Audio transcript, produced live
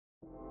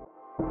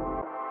All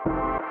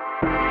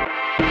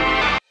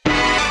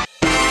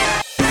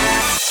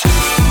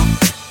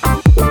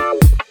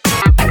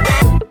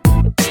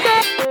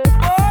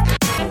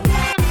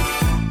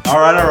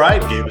right.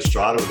 Gabe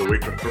Estrada with the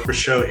Week of Purpose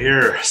Show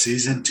here.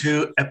 Season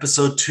 2,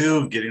 Episode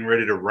 2, getting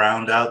ready to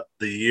round out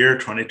the year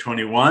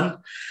 2021.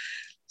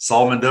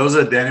 Saul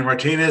Mendoza, Danny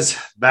Martinez,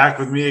 back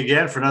with me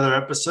again for another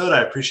episode.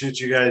 I appreciate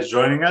you guys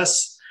joining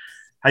us.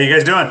 How you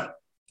guys doing?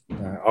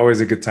 Always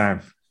a good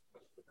time.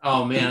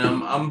 Oh,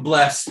 man, I'm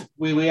blessed.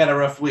 We had a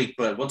rough week,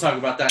 but we'll talk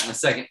about that in a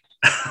second.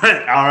 All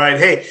right.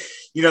 Hey,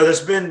 you know,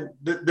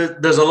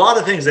 there's a lot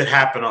of things that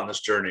happen on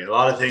this journey. A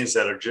lot of things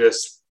that are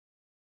just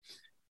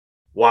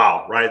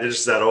wow, right? There's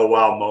just that oh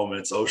wow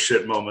moments, oh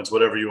shit moments,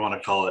 whatever you want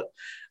to call it.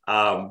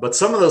 But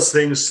some of those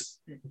things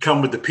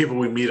come with the people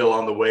we meet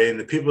along the way and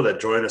the people that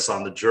join us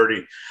on the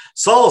journey.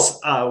 Saul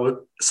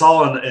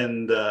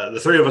and the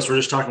three of us were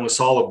just talking with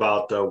Saul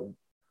about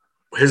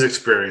his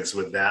experience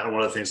with that, and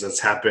one of the things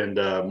that's happened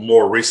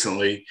more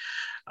recently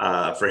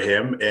for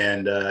him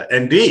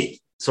and D.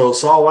 So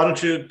Saul, why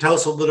don't you tell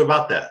us a little bit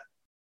about that?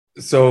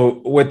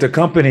 So with the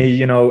company,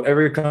 you know,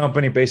 every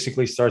company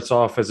basically starts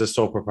off as a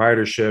sole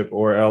proprietorship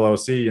or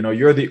LLC. You know,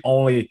 you're the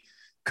only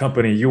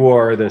company. You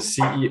are the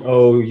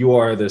CEO, you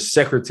are the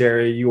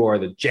secretary, you are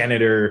the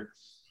janitor,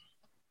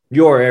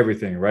 you are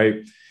everything,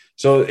 right?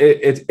 So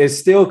it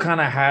still kind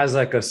of has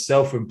like a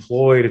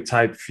self-employed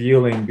type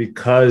feeling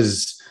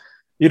because,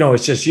 you know,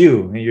 it's just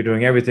you and you're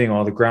doing everything,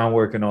 all the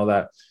groundwork and all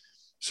that.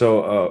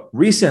 So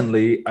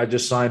recently, I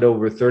just signed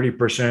over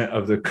 30%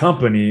 of the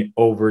company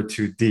over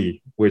to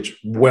D, which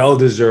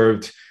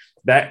well-deserved.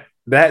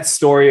 That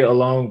story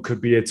alone could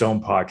be its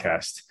own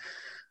podcast.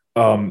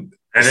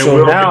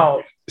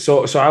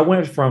 So I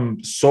went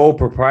from sole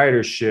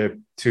proprietorship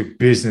to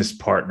business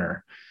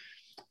partner.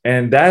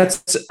 And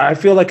I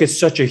feel like it's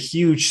such a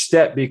huge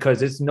step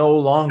because it's no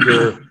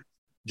longer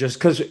just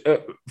because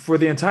for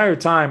the entire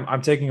time,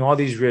 I'm taking all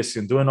these risks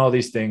and doing all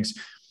these things.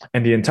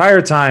 And the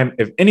entire time,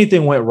 if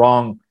anything went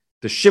wrong,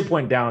 the ship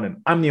went down and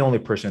I'm the only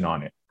person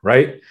on it,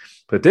 right?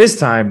 But this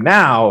time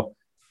now,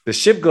 the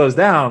ship goes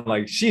down,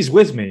 like she's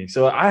with me.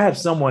 So I have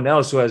someone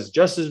else who has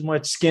just as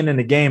much skin in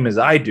the game as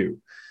I do.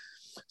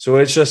 So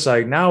it's just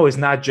like now it's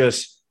not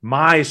just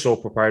my sole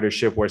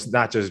proprietorship where it's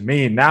not just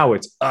me. Now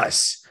it's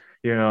us.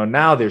 You know,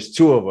 now there's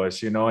two of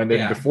us, you know, and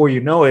then before you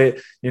know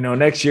it, you know,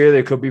 next year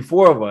there could be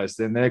 4 of us,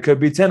 and there could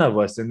be 10 of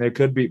us, and there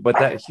could be, but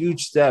that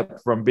huge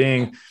step from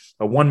being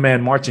a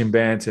one-man marching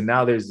band to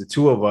now there's the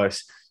 2 of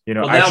us, you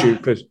know, actually,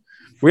 because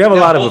we have a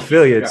lot of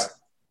affiliates.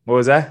 What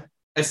was that?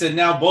 I said,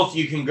 now both of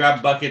you can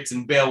grab buckets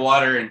and bail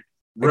water and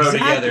row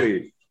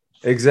together.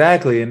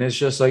 Exactly. And it's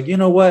just like, you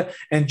know what?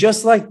 And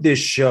just like this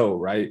show,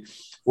 right?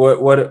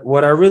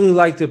 What I really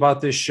liked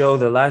about this show,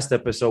 the last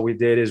episode we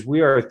did, is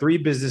we are 3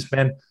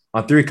 businessmen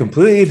on 3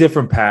 completely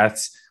different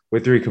paths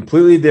with 3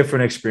 completely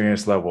different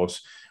experience levels,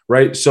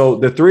 right? So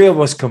the 3 of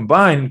us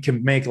combined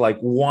can make like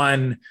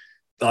one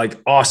like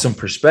awesome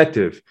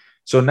perspective.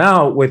 So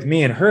now with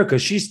me and her,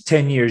 because she's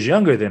 10 years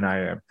younger than I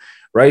am,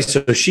 right?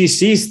 So she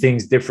sees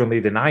things differently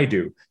than I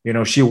do. You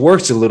know, she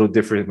works a little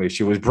differently.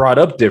 She was brought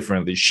up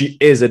differently. She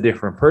is a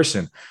different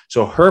person.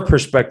 So her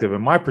perspective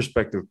and my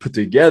perspective put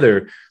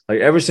together, like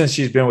ever since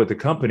she's been with the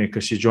company,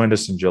 because she joined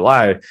us in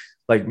July,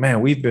 like,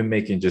 man, we've been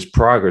making just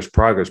progress.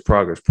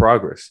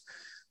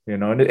 You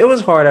know, and it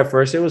was hard at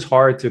first. It was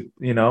hard to,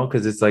 you know,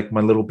 because it's like my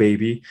little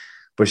baby,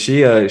 but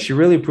she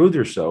really proved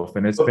herself,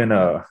 and it's been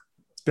a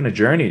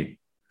journey.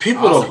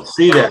 People don't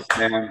see that,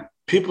 man.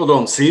 People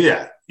don't see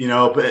that, you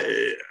know, but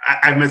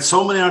I've met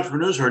so many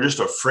entrepreneurs who are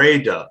just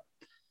afraid to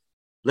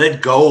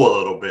let go a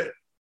little bit,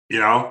 you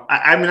know.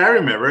 I mean, I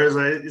remember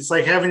it's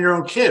like having your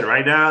own kid,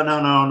 right? No,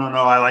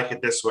 I like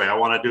it this way. I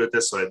want to do it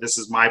this way. This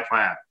is my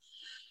plan.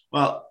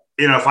 Well,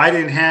 you know, if I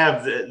didn't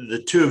have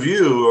the 2 of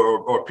you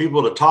or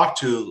people to talk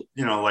to,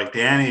 you know, like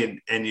Danny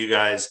and you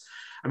guys,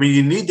 I mean,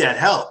 you need that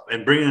help,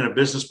 and bringing in a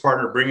business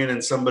partner, bringing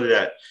in somebody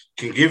that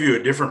can give you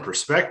a different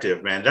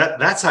perspective, man.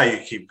 That's how you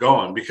keep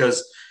going,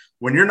 because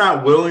when you're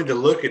not willing to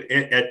look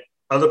at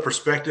other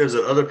perspectives,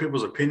 at other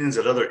people's opinions,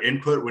 at other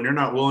input, when you're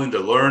not willing to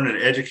learn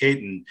and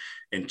educate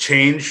and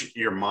change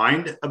your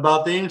mind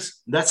about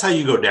things, that's how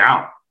you go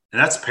down, and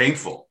that's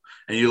painful.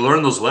 And you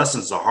learn those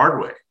lessons the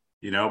hard way,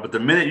 you know. But the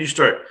minute you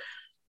start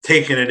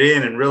taking it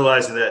in and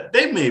realizing that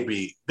they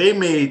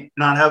may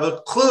not have a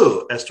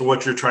clue as to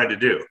what you're trying to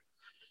do,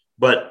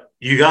 but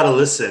you got to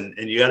listen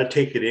and you got to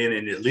take it in,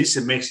 and at least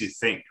it makes you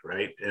think,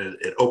 right? And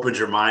it opens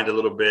your mind a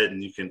little bit,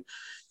 and you can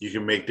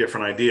make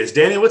different ideas.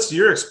 Danny, what's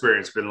your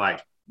experience been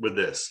like with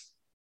this?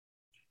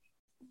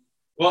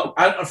 Well,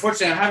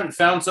 unfortunately, I haven't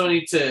found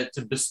somebody to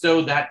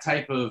bestow that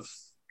type of,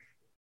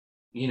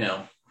 you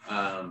know.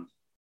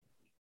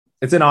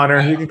 It's an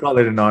honor. You can call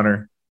it an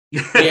honor.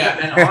 Yeah,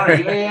 an honor.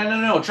 Yeah,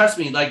 no. Trust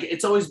me. Like,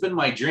 it's always been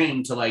my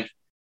dream to like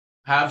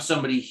have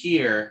somebody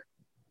here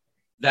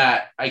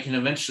that I can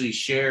eventually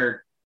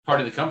share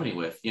part of the company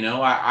with. You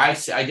know, I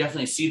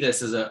definitely see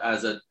this as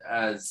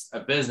a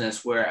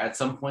business where at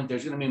some point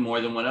there's going to be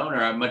more than one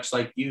owner. I'm much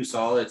like you,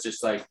 Saul. It's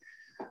just like,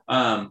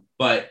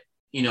 but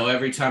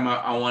every time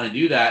I want to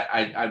do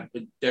that,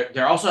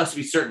 there also has to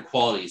be certain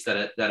qualities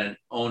that an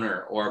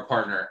owner or a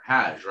partner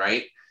has,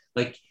 right?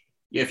 Like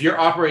if you're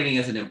operating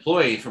as an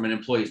employee from an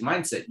employee's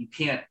mindset, you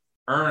can't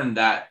earn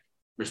that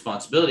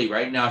responsibility,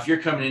 right? Now, if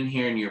you're coming in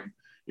here and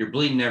you're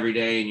bleeding every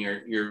day and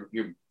you're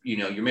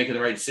making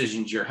the right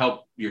decisions,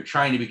 you're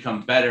trying to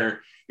become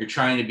better, you're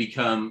trying to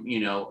become,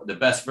 the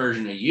best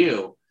version of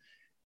you,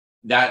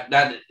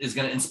 that is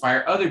going to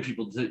inspire other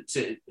people to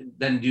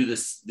then do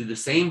the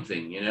same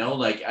thing.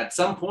 Like at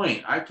some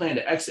point I plan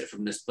to exit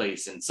from this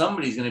place and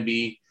somebody's going to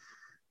be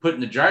put in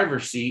the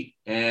driver's seat,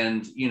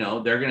 and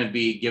they're going to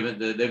be given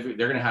they're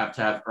going to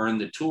have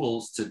earned the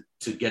tools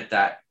to get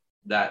that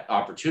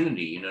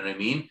opportunity. You know what I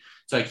mean?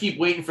 So I keep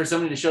waiting for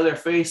somebody to show their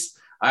face.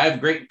 I have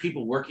great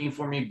people working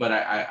for me, but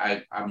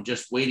I'm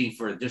just waiting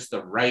for just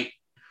the right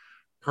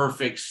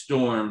perfect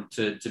storm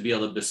to be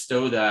able to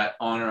bestow that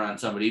honor on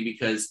somebody,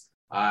 because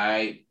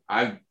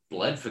I've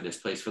bled for this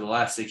place for the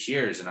last 6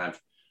 years, and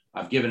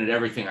I've given it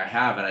everything I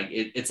have. And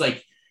it's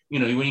like,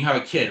 when you have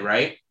a kid,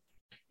 right?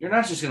 You're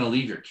not just going to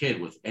leave your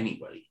kid with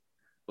anybody.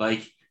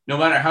 Like, no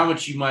matter how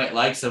much you might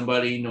like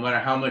somebody, no matter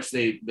how much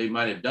they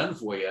might have done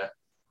for you,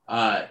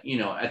 at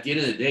the end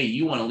of the day,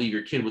 you want to leave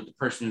your kid with the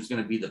person who's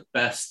going to be the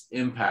best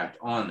impact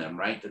on them,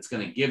 right? That's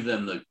going to give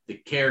them the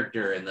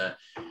character and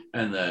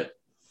the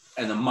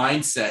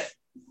mindset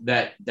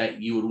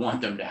that you would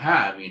want them to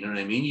have. You know what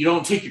I mean? You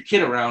don't take your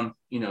kid around,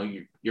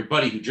 your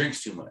buddy who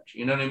drinks too much.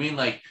 You know what I mean?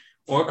 Like,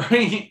 or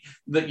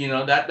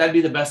that'd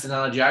be the best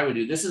analogy I would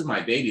do. This is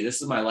my baby.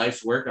 This is my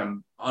life's work.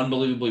 I'm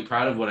unbelievably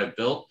proud of what I've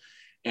built,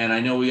 and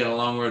I know we got a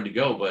long road to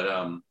go. But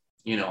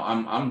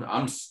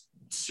I'm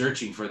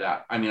searching for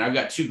that. I mean, I've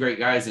got two great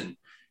guys in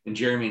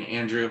Jeremy and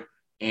Andrew,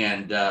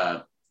 and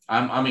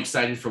I'm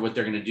excited for what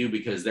they're going to do,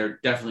 because they're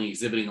definitely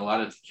exhibiting a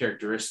lot of the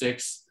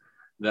characteristics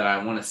that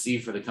I want to see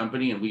for the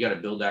company, and we got to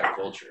build that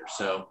culture.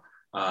 So,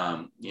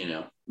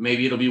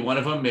 maybe it'll be one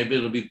of them, maybe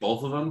it'll be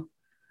both of them,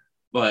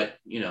 but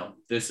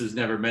this is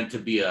never meant to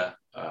be a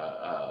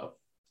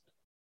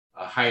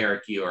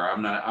hierarchy, or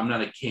I'm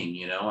not a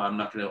king. I'm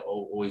not going to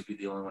always be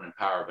the only one in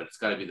power, but it's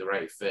got to be the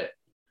right fit.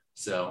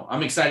 So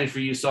I'm excited for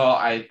you, Saul.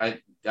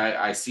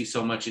 I see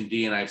so much in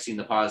Dee, and I've seen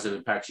the positive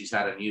impact she's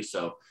had on you.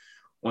 So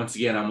once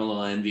again, I'm a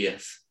little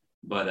envious.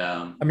 But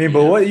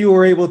but what you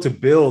were able to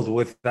build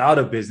without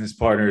a business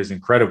partner is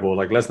incredible.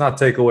 Like, let's not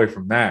take away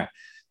from that.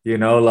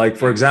 Like,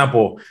 for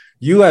example,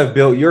 you have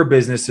built your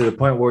business to the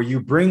point where you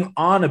bring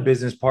on a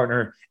business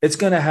partner. It's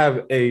going to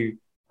have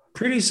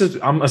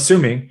I'm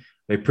assuming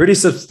a pretty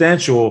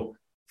substantial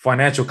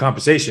financial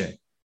compensation.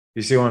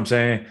 You see what I'm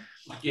saying?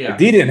 Yeah.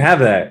 Dee didn't have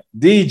that.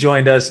 Dee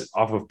joined us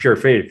off of pure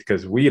faith,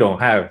 because we don't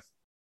have,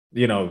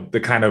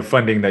 the kind of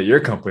funding that your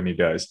company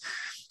does.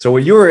 So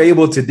what you were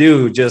able to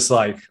do just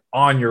like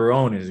on your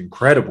own is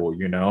incredible.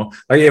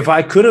 Like, if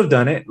I could have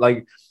done it,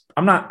 like,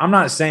 I'm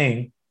not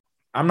saying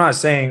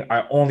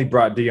I only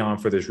brought Dee on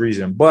for this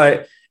reason,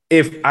 but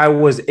if I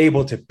was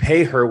able to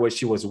pay her what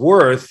she was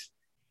worth,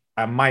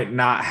 I might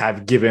not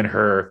have given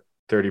her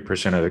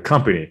 30% of the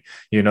company.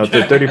 The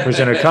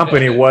 30% of the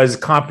company was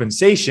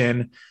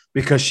compensation,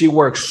 because she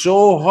worked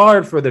so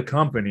hard for the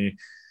company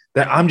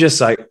that I'm just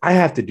like, I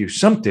have to do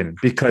something,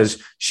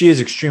 because she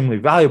is extremely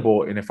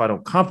valuable. And if I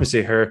don't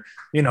compensate her,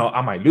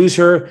 I might lose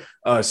her.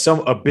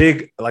 A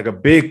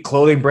big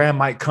clothing brand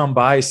might come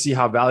by, see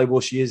how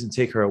valuable she is, and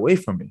take her away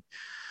from me.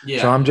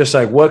 Yeah. So I'm just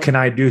like, what can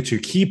I do to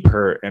keep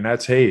her? And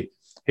that's, hey,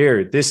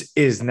 here, this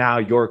is now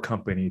your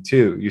company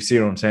too. You see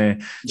what I'm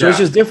saying? So It's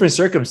just different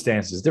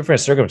circumstances.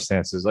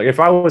 Like, if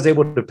I was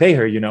able to pay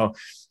her, $60,000,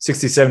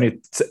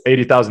 $70,000,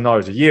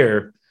 $80,000 a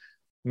year,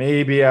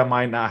 maybe I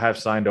might not have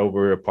signed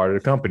over a part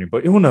of the company,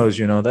 but who knows?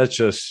 That's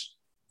just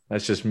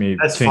me.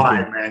 That's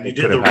fine, man. You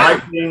did the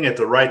right thing at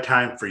the right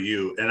time for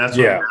you, and that's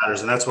what matters.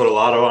 And that's what a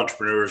lot of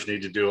entrepreneurs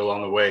need to do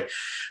along the way.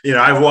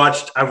 I've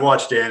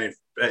watched Danny.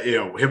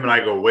 Him and I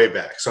go way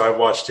back, so I've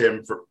watched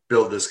him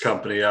build this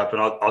company up.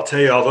 And I'll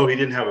tell you, although he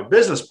didn't have a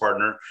business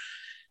partner,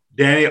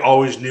 Danny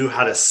always knew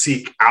how to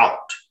seek out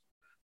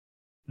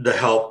the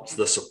help,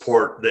 the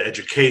support, the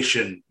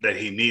education that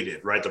he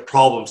needed, right? The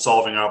problem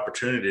solving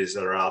opportunities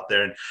that are out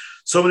there. And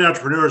so many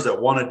entrepreneurs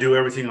that want to do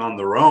everything on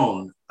their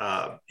own,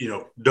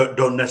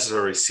 don't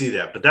necessarily see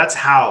that, but that's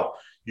how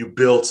you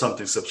build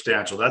something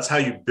substantial. That's how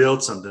you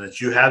build something that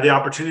you have the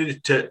opportunity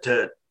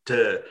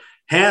to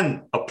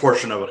hand a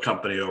portion of a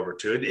company over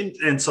to.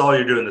 And Saul,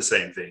 you're doing the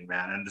same thing,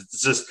 man. And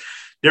it's just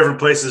different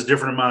places,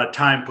 different amount of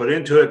time put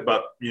into it,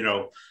 but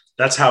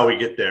that's how we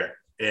get there.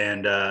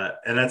 And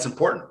that's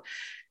important.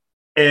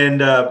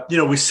 And,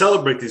 we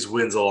celebrate these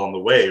wins along the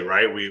way,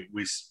 right?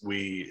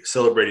 We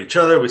celebrate each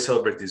other. We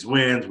celebrate these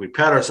wins. We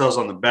pat ourselves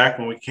on the back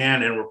when we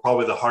can. And we're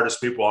probably the hardest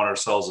people on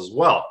ourselves as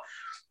well.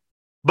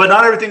 But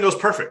not everything goes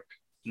perfect.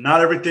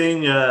 Not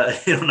everything,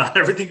 not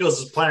everything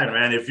goes as planned,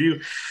 man. If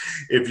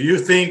you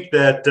think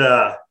that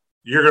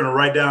you're going to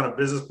write down a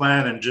business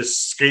plan and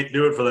just skate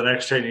through it for the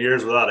next 10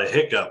 years without a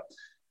hiccup,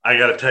 I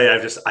got to tell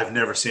you, I've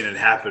never seen it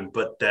happen.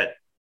 But that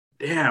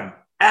damn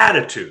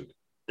attitude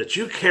that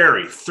you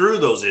carry through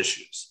those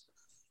issues,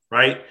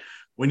 right?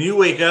 when you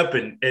wake up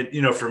and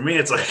for me,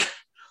 it's like,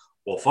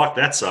 well, fuck,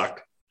 that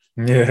sucked.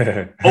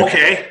 Yeah.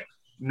 Okay.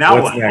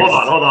 Now what? Next?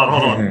 Hold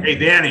on. Hey,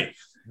 Danny,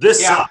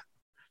 this sucked.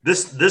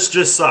 This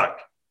just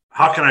sucked.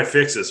 How can I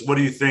fix this? What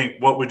do you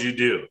think? What would you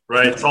do?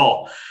 Right. It's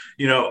all,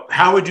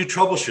 how would you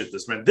troubleshoot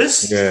this, man?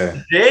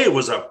 Today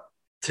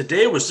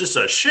was just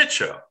a shit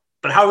show,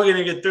 but how are we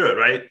going to get through it?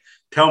 Right.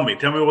 Tell me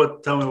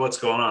what's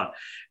going on.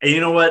 And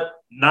you know what?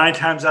 9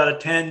 times out of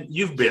 10,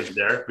 you've been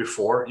there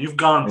before. You've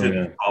gone through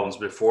these problems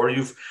before.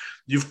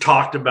 You've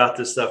talked about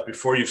this stuff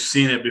before. You've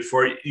seen it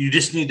before. You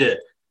just need to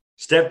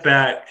step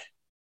back,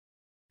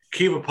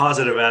 keep a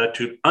positive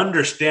attitude,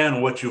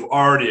 understand what you've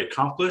already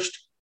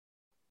accomplished,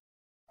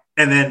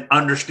 and then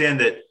understand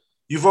that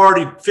you've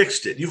already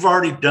fixed it. You've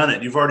already done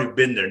it. You've already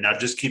been there. Now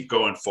just keep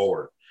going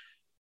forward,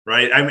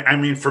 right? I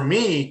mean, for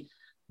me,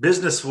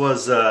 business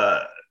was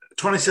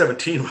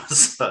 2017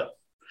 was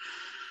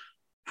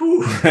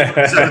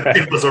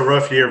 2017 was a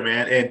rough year,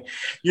 man. And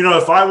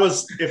if I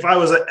was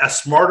a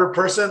smarter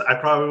person, I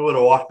probably would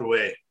have walked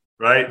away.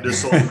 Right.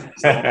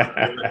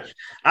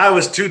 I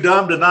was too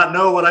dumb to not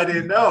know what I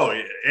didn't know.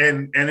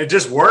 And it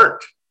just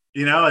worked,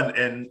 and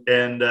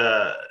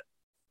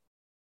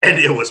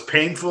it was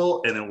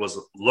painful and it was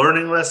a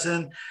learning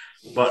lesson,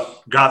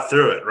 but got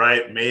through it.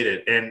 Right. Made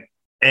it.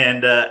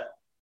 And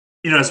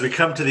as we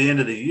come to the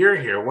end of the year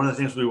here, one of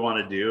the things we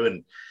want to do,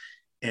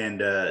 and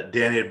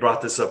Danny had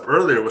brought this up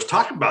earlier, was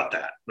talk about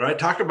that, right?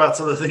 Talk about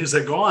some of the things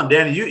that go on.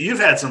 Danny, you've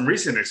had some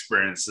recent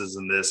experiences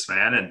in this,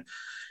 man. And,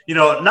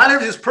 not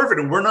everything's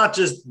perfect, and we're not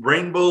just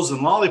rainbows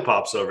and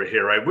lollipops over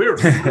here, right? We're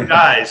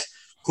guys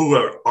who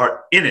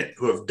are in it,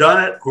 who have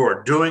done it, who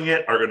are doing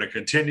it, are going to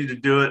continue to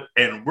do it.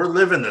 And we're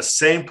living the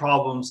same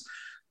problems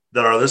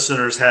that our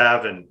listeners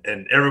have and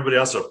everybody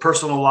else, their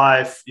personal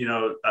life,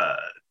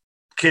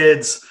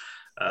 kids,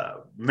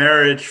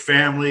 marriage,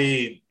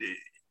 family,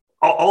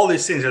 all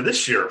these things.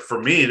 This year, for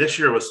me,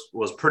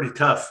 was pretty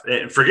tough.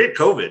 And forget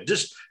COVID,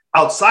 just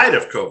outside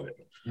of COVID.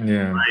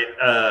 Yeah.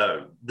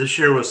 Right. This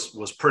year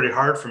was pretty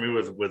hard for me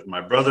with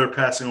my brother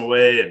passing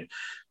away and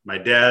my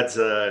dad's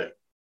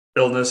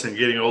illness and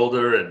getting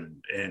older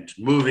and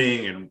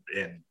moving and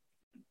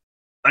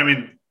I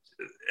mean,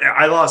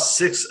 I lost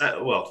 6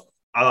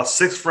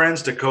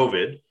 friends to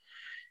COVID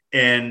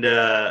and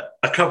a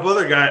couple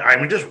other guys. I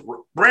mean, just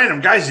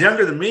random guys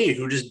younger than me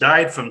who just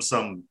died from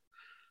some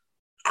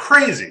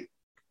crazy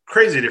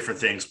different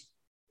things.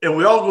 And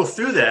we all go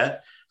through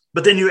that.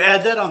 But then you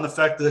add that on the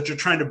fact that you're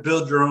trying to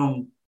build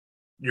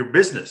your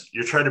business.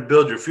 You're trying to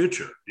build your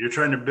future. You're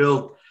trying to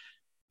build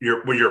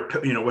what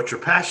you're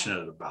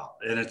passionate about.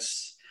 And it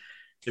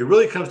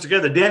really comes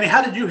together. Danny,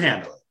 how did you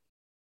handle it?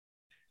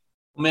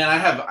 Man, I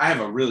have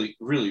a really,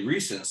 really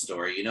recent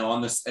story,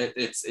 on this.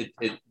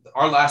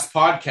 Our last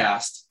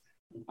podcast,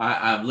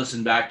 I've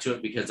listened back to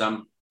it because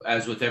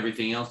as with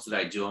everything else that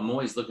I do, I'm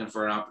always looking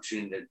for an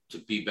opportunity to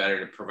be better,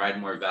 to provide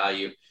more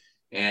value.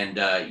 And,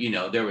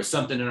 there was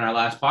something in our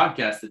last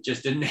podcast that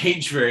just didn't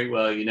age very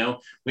well.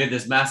 We had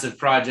this massive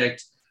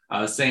project.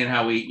 I was saying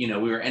how we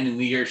were ending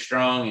the year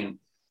strong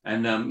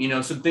and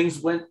some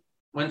things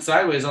went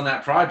sideways on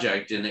that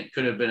project, and it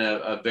could have been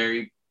a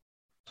very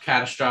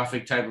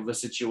catastrophic type of a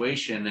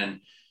situation.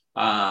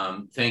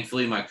 And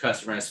thankfully my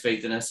customer has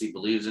faith in us. He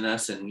believes in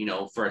us. And,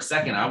 for a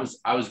second I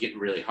was getting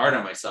really hard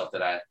on myself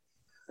that I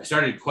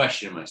started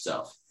questioning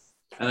myself.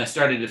 And I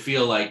started to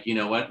feel like,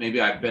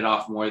 maybe I bit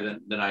off more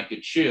than I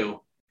could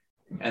chew.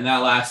 And that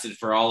lasted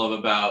for all of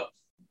about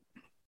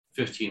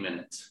 15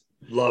 minutes.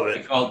 Love it.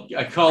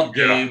 I called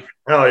Gabe.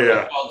 Hell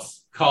yeah.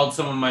 Called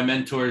some of my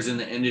mentors in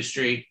the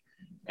industry.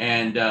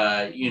 And,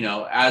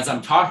 as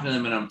I'm talking to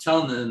them and I'm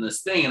telling them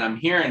this thing and I'm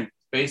hearing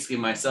basically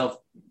myself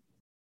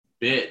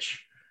bitch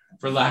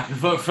for lack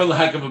of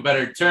a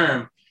better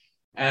term.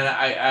 And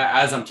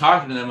as I'm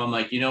talking to them, I'm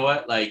like,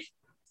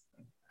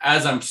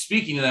 as I'm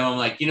speaking to them, I'm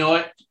like,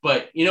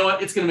 but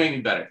it's going to make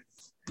me better.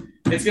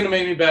 It's going to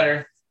make me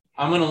better.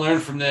 I'm going to learn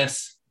from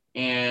this.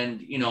 And,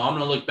 I'm going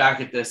to look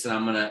back at this and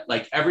I'm going to,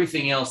 like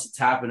everything else that's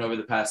happened over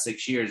the past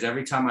 6 years,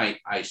 every time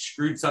I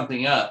screwed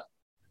something up,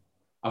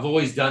 I've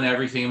always done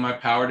everything in my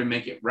power to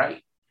make it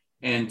right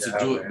and to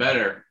do it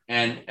better.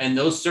 And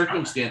those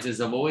circumstances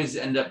have always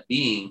end up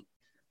being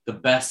the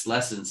best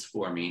lessons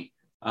for me.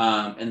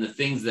 And the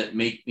things that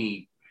make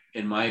me,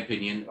 in my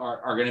opinion,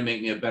 are going to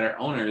make me a better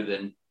owner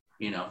than,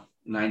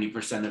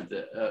 90%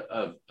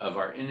 of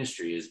our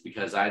industry is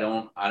because I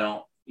don't,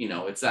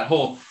 it's that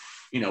whole,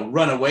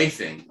 runaway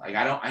thing. Like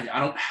I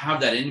don't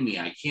have that in me.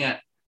 I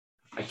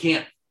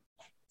can't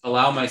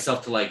allow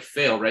myself to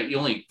fail, right? You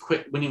only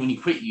quit when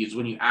you quit is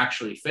when you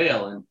actually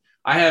fail. And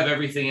I have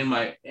everything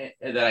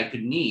that I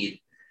could need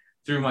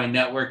through my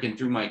network and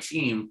through my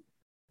team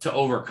to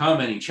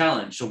overcome any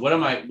challenge. So what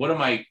am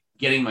I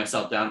getting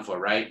myself down for,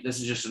 right? This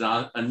is just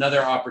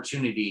another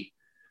opportunity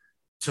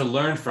to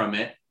learn from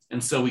it.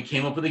 And so we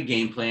came up with a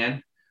game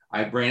plan.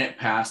 I ran it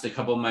past a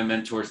couple of my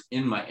mentors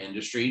in my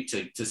industry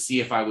to see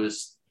if I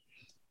was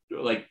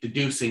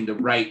deducing the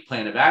right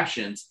plan of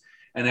actions.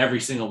 And every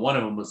single one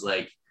of them was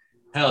like,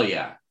 hell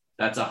yeah,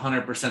 that's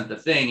 100% the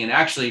thing. And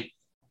actually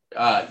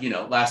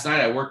last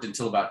night I worked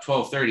until about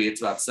 12:30.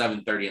 It's about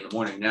 7:30 in the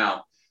morning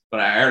now, but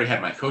I already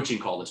had my coaching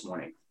call this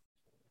morning.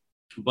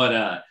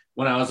 But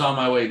when I was on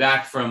my way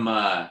back from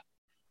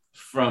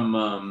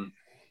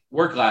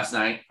work last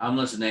night, I'm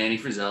listening to Andy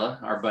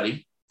Frisella, our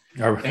buddy,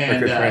 our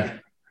good friend.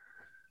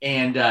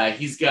 And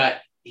he's got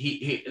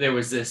there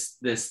was this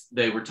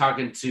they were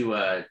talking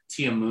to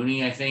Tia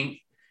Mooney, I think,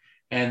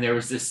 and there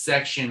was this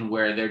section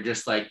where they're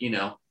just like,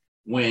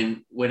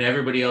 when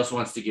everybody else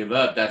wants to give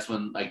up, that's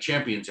when like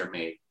champions are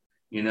made,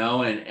 and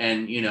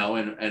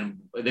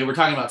they were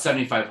talking about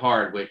 75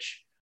 hard,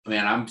 which,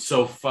 man,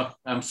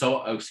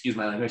 excuse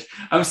my language,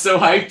 I'm so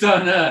hyped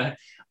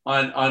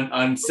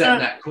on setting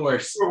that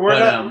course.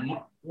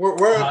 We're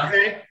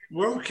okay.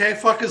 We're okay.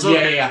 Fuck is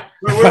okay. Yeah.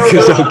 We're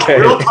okay.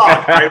 Real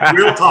talk, right?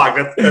 Real talk.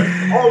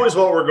 That's always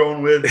what we're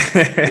going with.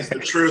 Is the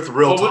truth.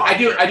 Real talk. I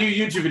do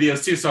YouTube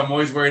videos too, so I'm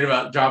always worried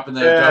about dropping the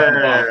ball.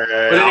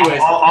 But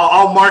anyways,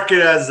 I'll mark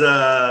it as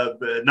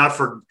not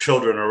for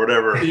children or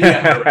whatever.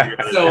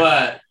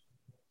 Yeah.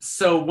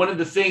 So one of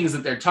the things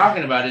that they're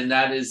talking about in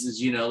that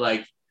is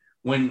like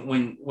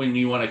when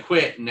you want to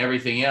quit and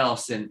everything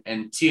else,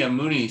 and Tia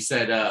Mooney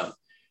said,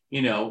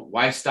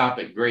 why stop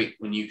at great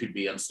when you could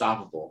be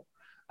unstoppable?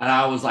 And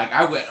I was like,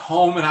 I went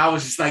home and I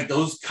was just like,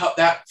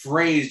 that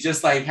phrase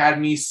just like had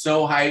me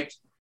so hyped.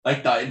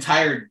 Like the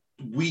entire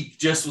week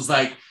just was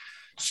like,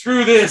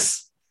 screw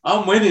this,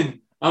 I'm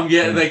winning. I'm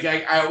getting like,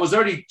 I was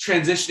already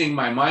transitioning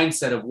my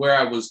mindset of where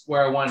I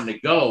wanted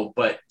to go.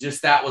 But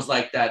just that was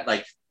like that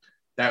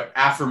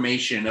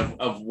affirmation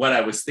of what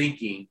I was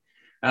thinking.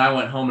 And I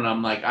went home and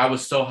I'm like, I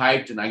was so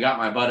hyped, and I got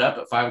my butt up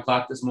at 5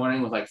 o'clock this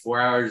morning with like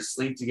 4 hours of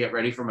sleep to get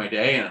ready for my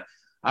day. And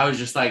I was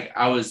just like,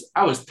 I was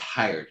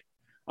tired.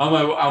 When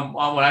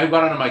I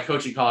got onto my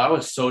coaching call, I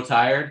was so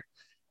tired.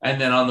 And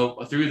then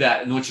through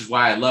that, and which is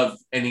why I love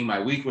ending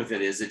my week with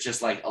it, is it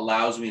just like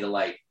allows me to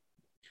like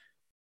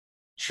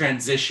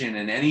transition,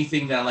 and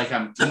anything that like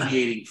I'm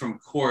deviating from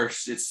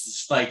course, it's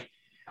just like,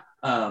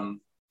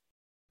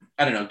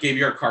 I don't know, Gabe,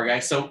 you're a car guy.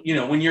 So,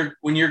 when you're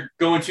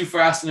going too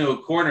fast into a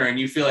corner and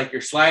you feel like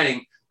you're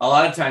sliding, a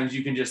lot of times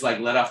you can just like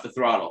let off the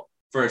throttle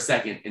for a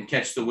second and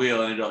catch the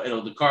wheel, and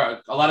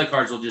a lot of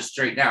cars will just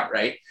straighten out.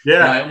 Right.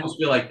 Yeah. And I almost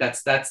feel like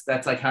that's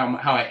like how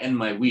I end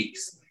my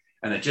weeks,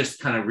 and it just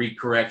kind of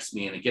recorrects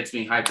me and it gets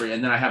me hyper.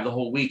 And then I have the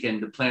whole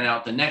weekend to plan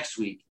out the next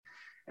week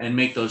and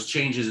make those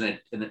changes and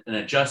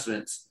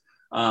adjustments.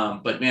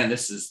 But man,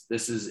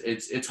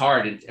 it's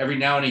hard. And every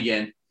now and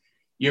again,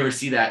 you ever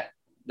see that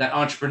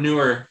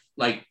entrepreneur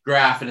like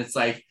graph, and it's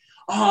like,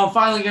 oh, I'm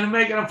finally gonna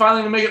make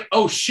it.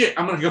 Oh shit,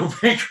 I'm gonna go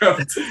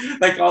bankrupt.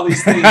 Like all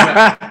these things.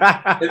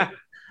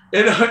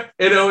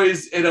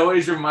 It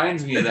always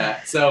reminds me of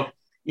that. So,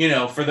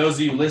 for those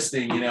of you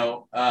listening, you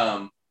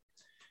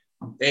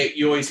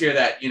always hear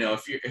that,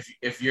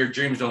 if your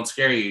dreams don't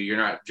scare you, you're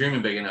not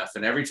dreaming big enough.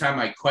 And every time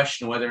I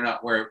question whether or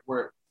not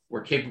we're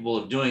capable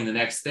of doing the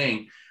next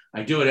thing,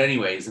 I do it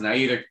anyways. And I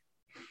either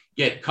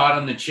get caught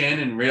on the chin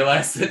and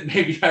realize that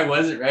maybe I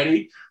wasn't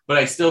ready, but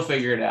I still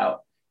figure it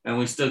out, and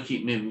we still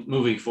keep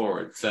moving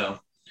forward. So,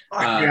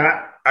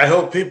 I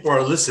hope people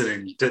are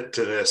listening to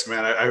this,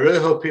 man. I really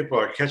hope people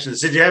are catching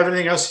this. Did you have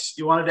anything else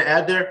you wanted to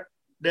add there,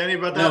 Danny,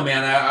 about that? No,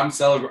 man, I'm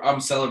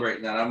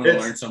celebrating that. I'm going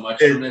to learn so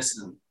much from this.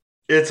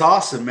 It's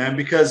awesome, man,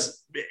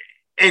 because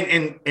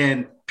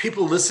and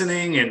people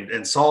listening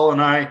and Saul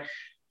and I,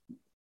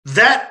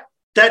 that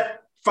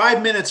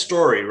 5-minute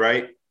story,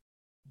 right?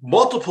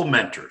 Multiple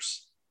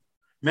mentors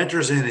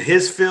in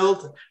his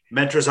field,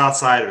 mentors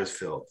outside of his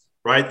field,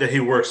 right? That he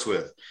works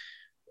with.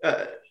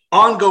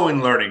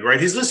 Ongoing learning,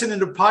 right? He's listening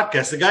to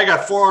podcasts. The guy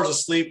got 4 hours of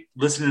sleep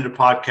listening to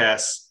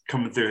podcasts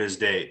coming through his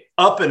day,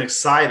 up and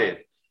excited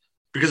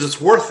because it's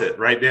worth it,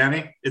 right,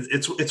 Danny?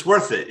 It's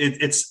worth it.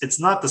 It's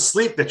not the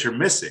sleep that you're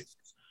missing,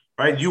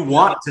 right? You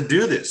want to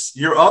do this.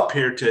 You're up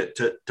here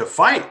to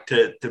fight,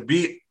 to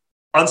be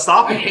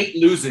unstoppable. I hate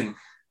losing.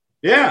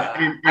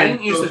 Yeah, I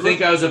didn't used to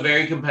think I was a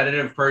very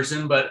competitive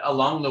person, but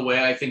along the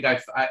way, I think I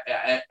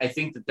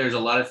think that there's a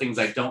lot of things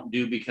I don't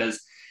do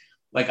because,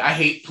 like, I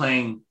hate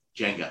playing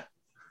Jenga.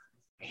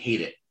 I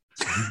hate it.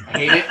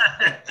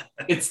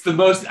 It's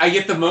I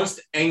get the most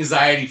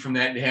anxiety from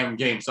that damn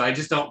game, so I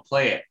just don't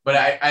play it. But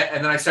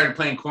and then I started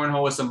playing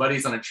cornhole with some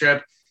buddies on a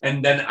trip,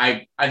 and then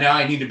I now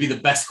I need to be the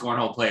best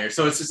cornhole player.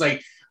 So it's just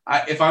like,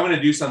 if I'm going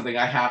to do something,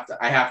 I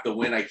have to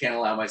win. I can't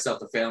allow myself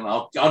to fail. And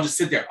I'll just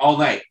sit there all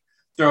night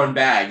throwing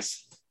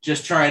bags,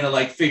 just trying to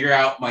like figure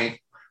out my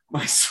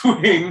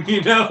swing,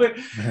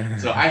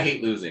 So I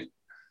hate losing.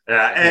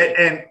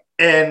 Yeah,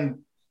 and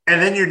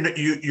then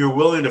you're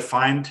willing to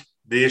find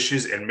the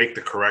issues and make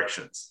the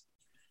corrections.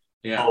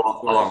 Yeah,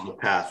 along the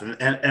path,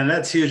 and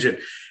that's huge. And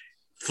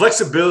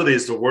flexibility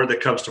is the word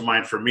that comes to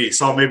mind for me.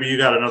 Saul, maybe you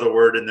got another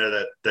word in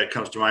there that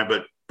comes to mind,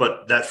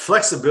 but that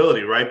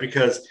flexibility, right?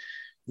 Because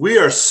we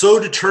are so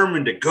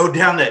determined to go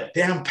down that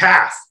damn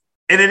path,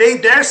 and it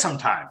ain't there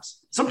sometimes.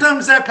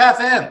 Sometimes that path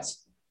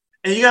ends,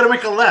 and you got to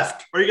make a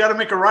left, or you got to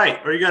make a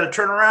right, or you got to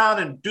turn around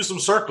and do some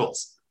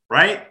circles,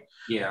 right?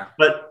 Yeah.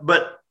 But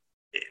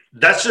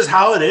that's just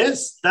how it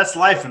is. That's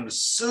life. And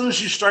as soon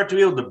as you start to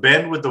be able to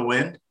bend with the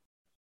wind,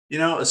 you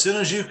know, as soon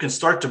as you can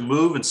start to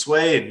move and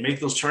sway and make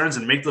those turns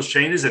and make those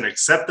changes and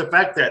accept the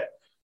fact that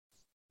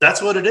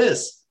that's what it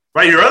is,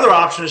 right? Your other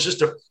option is just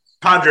to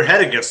pound your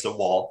head against the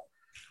wall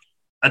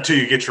until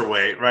you get your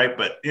way, right?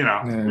 But, you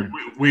know,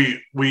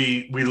 we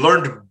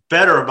learned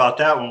better about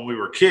that when we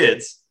were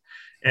kids,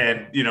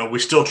 and, you know, we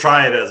still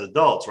try it as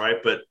adults, right?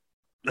 But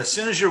as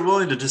soon as you're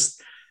willing to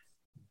just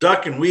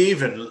duck and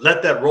weave and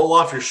let that roll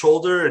off your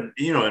shoulder and,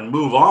 you know, and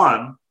move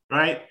on,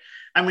 right?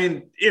 I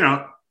mean, you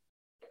know,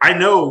 I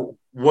know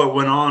what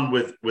went on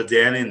with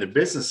Danny in the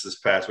business this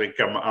past week.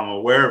 I'm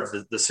aware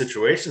of the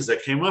situations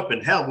that came up,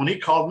 and hell, when he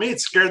called me, it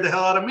scared the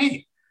hell out of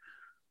me.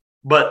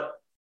 But,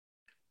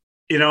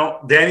 you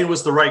know, Danny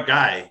was the right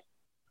guy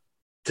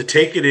to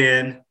take it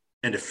in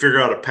and to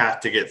figure out a path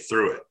to get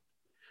through it.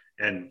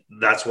 And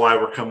that's why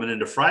we're coming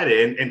into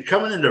Friday and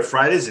coming into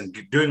Fridays and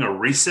doing a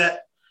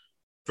reset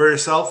for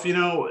yourself, you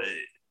know.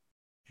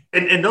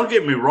 And don't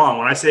get me wrong,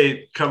 when I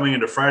say coming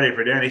into Friday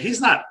for Danny, he's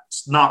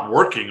not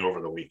working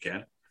over the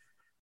weekend,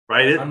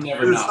 right? It's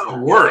not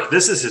work.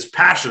 This is his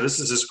passion. This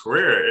is his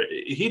career.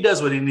 He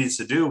does what he needs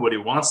to do, what he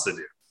wants to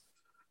do,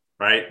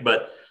 right?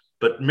 But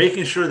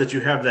making sure that you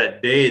have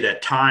that day,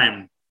 that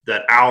time,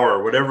 that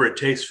hour, whatever it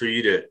takes for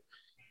you to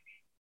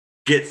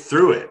get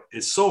through it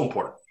is so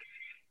important.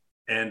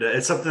 And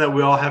it's something that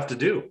we all have to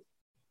do.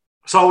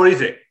 So what do you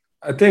think?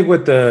 I think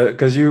with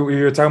because you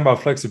were talking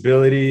about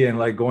flexibility and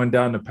like going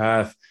down the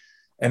path,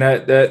 and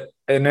that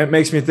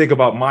makes me think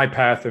about my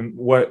path and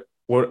what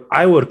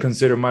I would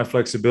consider my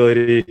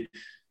flexibility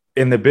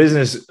in the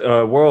business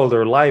world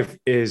or life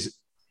is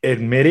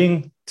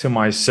admitting to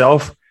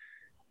myself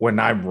when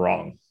I'm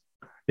wrong.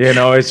 You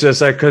know, it's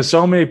just like, because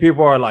so many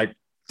people are like,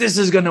 this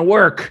is going to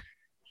work.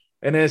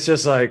 And it's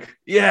just like,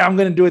 yeah, I'm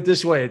going to do it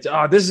this way. It's,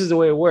 this is the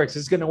way it works.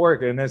 It's going to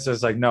work. And it's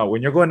just like, no,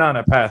 when you're going down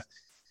a path,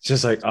 it's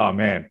just like, oh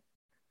man,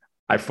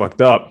 I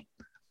fucked up.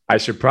 I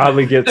should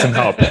probably get some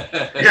help.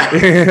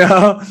 You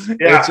know,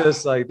 it's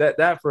just like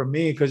that for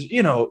me. Cause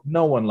you know,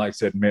 no one likes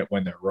to admit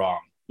when they're wrong.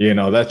 You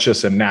know, that's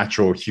just a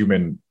natural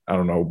human, I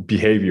don't know,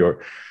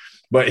 behavior.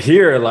 But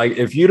here, like,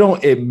 if you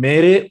don't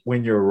admit it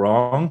when you're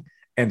wrong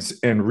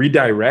and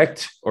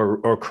redirect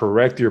or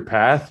correct your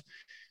path,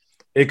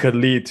 it could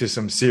lead to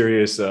some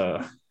serious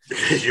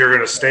you're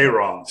going to stay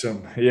wrong.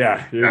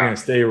 You're going to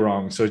stay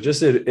wrong. So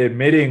just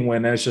admitting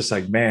when it's just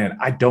like, man,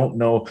 I don't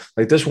know.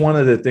 Like, that's one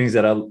of the things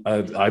that I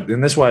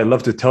and that's why I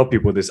love to tell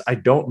people this. I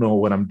don't know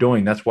what I'm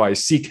doing. That's why I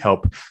seek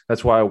help.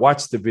 That's why I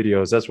watch the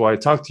videos. That's why I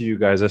talk to you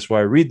guys. That's why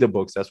I read the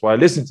books. That's why I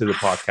listen to the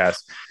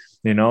podcast,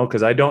 you know,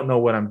 because I don't know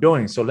what I'm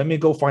doing. So let me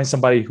go find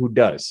somebody who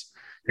does.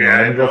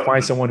 Let me go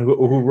find someone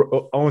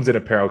who owns an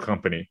apparel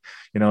company.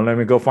 You know, let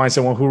me go find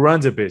someone who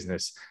runs a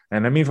business,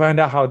 and let me find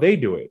out how they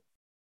do it.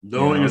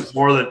 Knowing is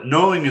more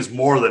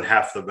than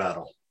half the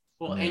battle.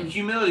 Well, and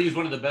humility is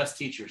one of the best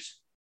teachers.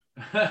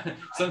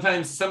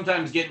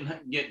 sometimes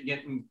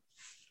getting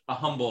a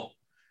humble,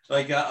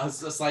 like a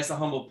slice of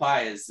humble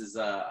pie is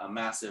a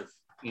massive,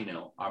 you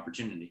know,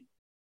 opportunity.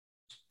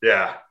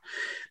 Yeah.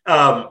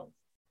 I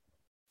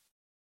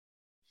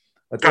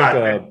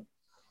think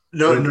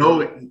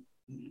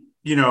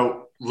you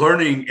know,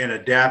 learning and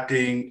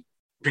adapting,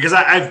 because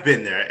I've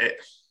been there.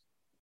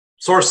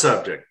 Sore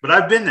subject, but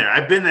I've been there.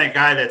 I've been that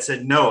guy that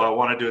said, no, I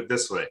want to do it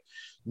this way.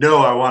 No,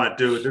 I want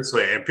to do it this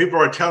way. And people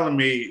are telling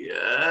me,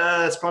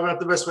 that's probably not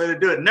the best way to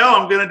do it. No,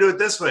 I'm going to do it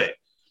this way.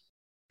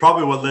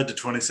 Probably what led to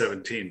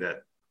 2017,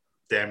 that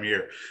damn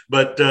year.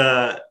 But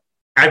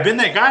I've been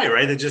that guy,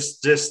 right? That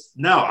just,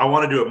 no, I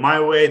want to do it my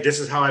way. This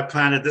is how I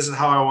planned it. This is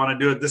how I want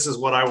to do it. This is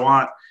what I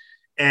want.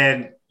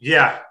 And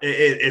yeah,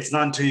 it's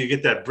not until you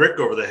get that brick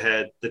over the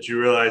head that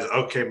you realize,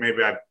 okay,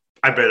 maybe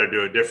I better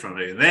do it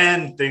differently. And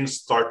then things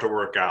start to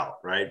work out,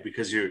 right?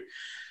 Because you're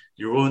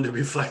willing to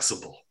be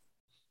flexible.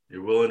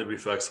 You're willing to be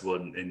flexible,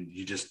 and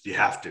you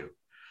have to.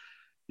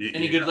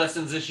 Any good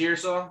lessons this year,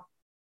 Saul?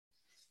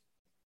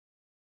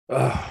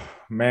 Oh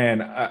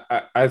man,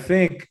 I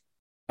think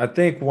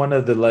one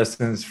of the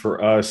lessons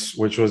for us,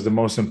 which was the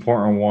most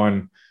important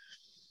one,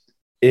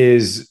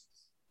 is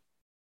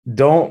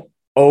don't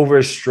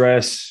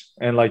overstress.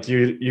 And like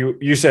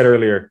you said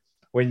earlier,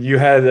 when you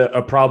had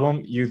a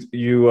problem, you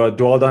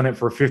dwelled on it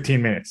for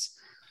 15 minutes.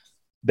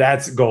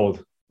 That's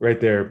gold right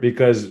there.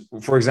 Because,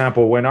 for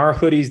example, when our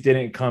hoodies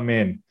didn't come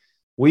in,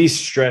 we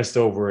stressed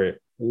over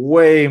it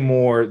way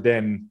more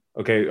than,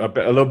 okay, a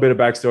little bit of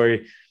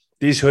backstory.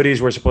 These hoodies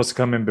were supposed to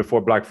come in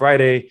before Black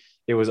Friday.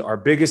 It was our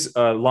biggest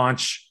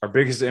launch, our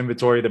biggest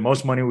inventory, the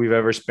most money we've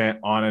ever spent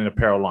on an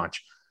apparel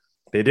launch.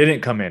 They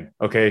didn't come in,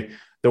 okay?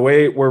 The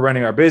way we're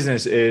running our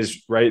business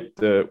is, right,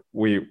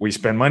 we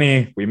spend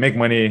money, we make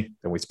money,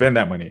 then we spend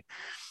that money.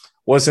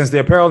 Well, since the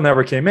apparel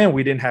never came in,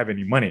 we didn't have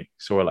any money.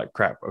 So we're like,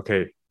 crap,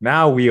 okay,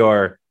 now we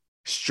are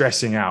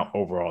stressing out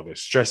over all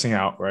this,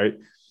 right?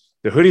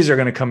 The hoodies are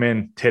going to come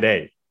in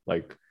today.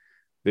 Like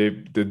the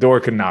door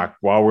could knock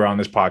while we're on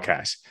this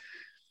podcast.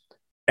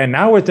 And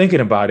now we're thinking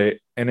about it,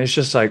 and it's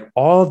just like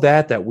all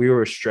that we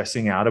were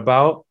stressing out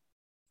about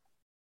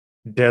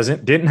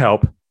didn't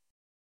help.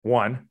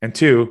 one, and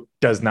two,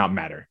 does not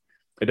matter.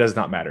 It does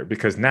not matter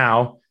because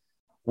now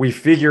we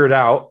figured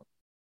out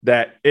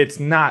that it's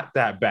not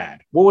that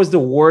bad. What was the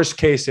worst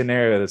case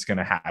scenario that's going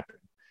to happen?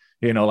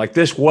 You know, like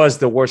this was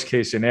the worst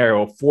case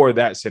scenario for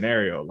that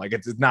scenario. Like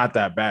it's not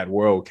that bad.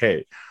 We're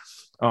okay.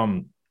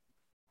 When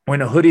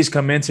the hoodies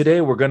come in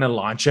today, we're going to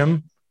launch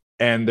them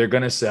and they're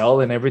going to sell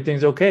and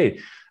everything's okay.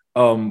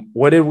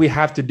 What did we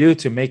have to do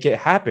to make it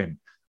happen?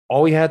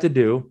 All we had to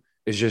do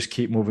is just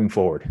keep moving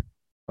forward.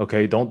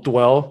 Okay. Don't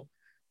dwell.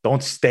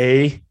 Don't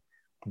stay.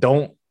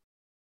 Don't,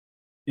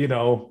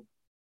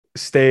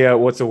 stay,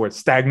 what's the word?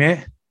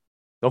 Stagnant.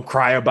 Don't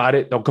cry about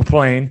it. Don't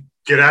complain.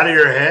 Get out of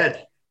your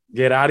head.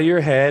 Get out of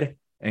your head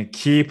and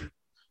keep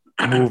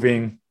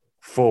moving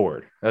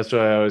forward. That's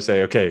what I always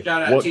say. Okay,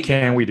 what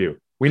can we do?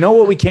 We know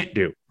what we can't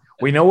do.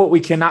 We know what we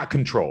cannot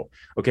control.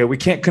 Okay, we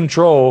can't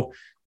control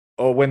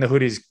when the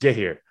hoodies get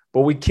here,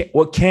 but we can.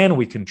 What can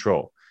we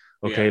control?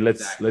 Okay,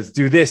 let's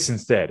do this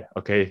instead.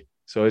 Okay,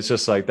 so it's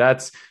just like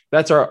that's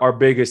our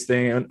biggest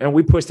thing, and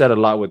we push that a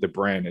lot with the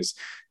brand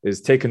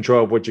is take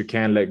control of what you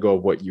can, let go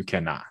of what you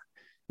cannot.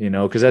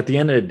 Because at the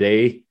end of the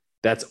day,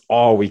 that's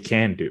all we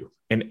can do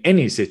in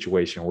any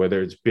situation,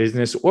 whether it's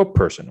business or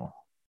personal.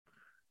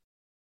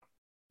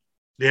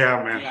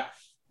 Yeah, man. Yeah,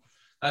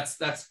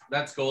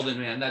 that's golden,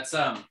 man. That's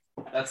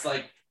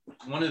like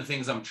one of the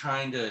things I'm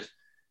trying to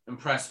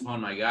impress upon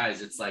my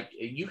guys. It's like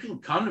you can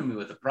come to me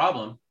with a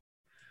problem,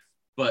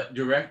 but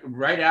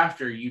right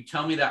after you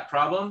tell me that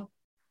problem,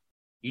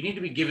 you need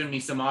to be giving me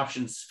some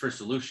options for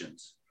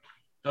solutions.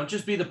 Don't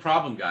just be the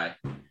problem guy.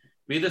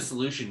 Be the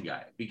solution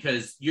guy,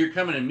 because you're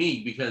coming to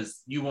me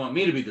because you want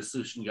me to be the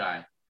solution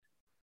guy.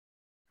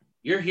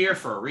 You're here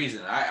for a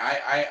reason.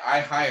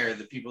 I hire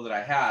the people that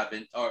I have,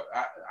 or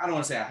I don't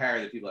want to say I hire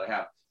the people that I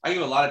have. I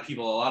give a lot of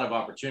people a lot of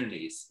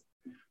opportunities.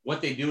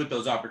 What they do with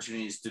those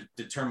opportunities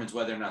determines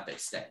whether or not they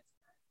stay,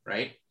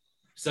 right?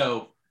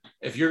 So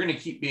if you're going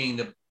to keep being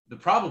the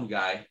problem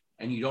guy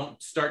and you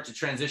don't start to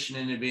transition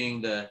into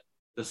being the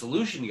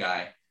solution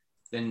guy,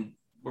 then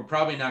we're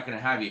probably not going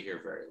to have you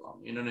here very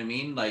long. You know what I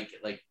mean? Like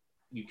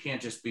you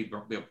can't just be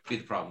the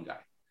problem guy.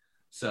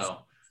 So,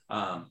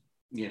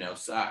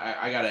 so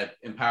I got to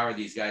empower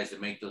these guys to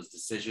make those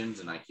decisions,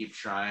 and I keep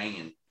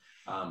trying.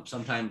 And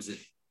sometimes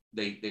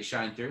they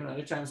shine through, and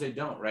other times they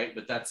don't, right?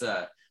 But that's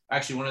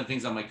actually one of the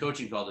things on my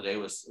coaching call today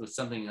was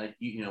something like,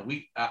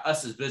 we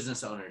us as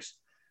business owners,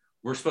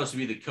 we're supposed to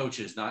be the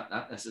coaches,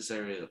 not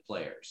necessarily the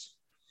players.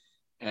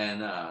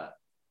 And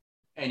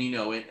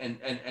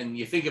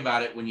you think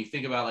about it, when you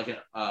think about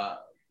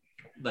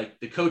like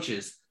the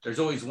coaches, there's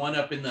always one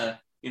up in the,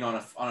 on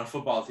a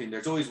football team,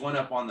 there's always one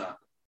up on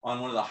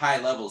one of the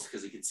high levels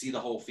because he can see the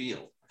whole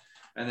field.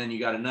 And then you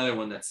got another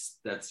one that's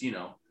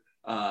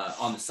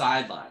on the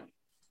sideline.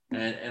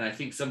 And I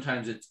think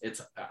sometimes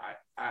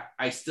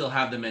I still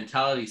have the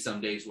mentality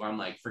some days where I'm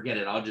like, forget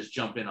it, I'll just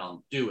jump in,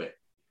 I'll do it.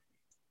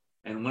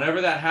 And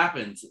whenever that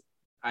happens,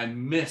 I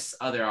miss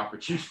other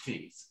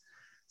opportunities.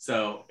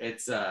 So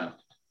it's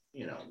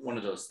one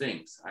of those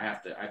things. I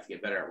have to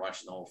get better at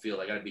watching the whole field.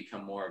 I got to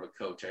become more of a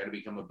coach. I got to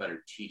become a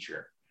better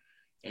teacher.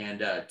 And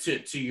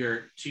to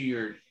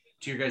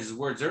your guys'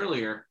 words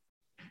earlier,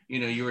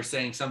 you were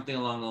saying something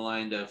along the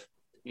line of,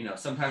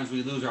 sometimes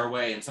we lose our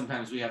way and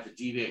sometimes we have to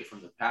deviate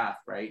from the path,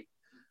 right?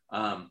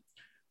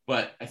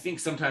 But I think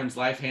sometimes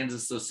life hands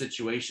us those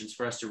situations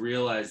for us to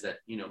realize that,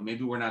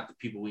 maybe we're not the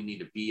people we need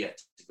to be at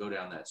to go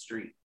down that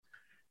street.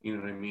 You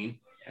know what I mean?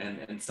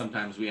 And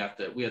sometimes we have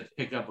to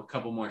pick up a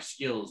couple more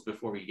skills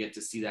before we get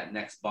to see that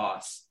next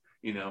boss,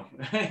 on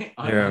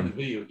the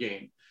video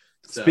game.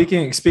 So.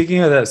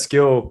 Speaking of that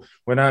skill,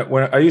 when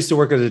I used to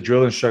work as a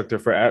drill instructor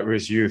for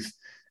at-risk youth,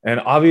 and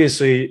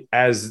obviously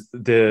as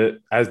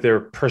their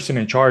person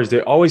in charge,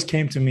 they always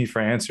came to me for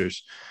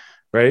answers,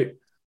 right?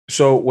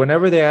 So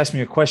whenever they asked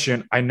me a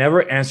question, I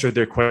never answered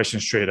their question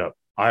straight up.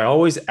 I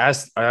always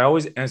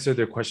answered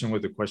their question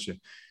with a question.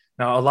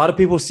 Now, a lot of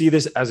people see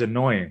this as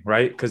annoying,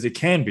 right? Because it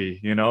can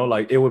be,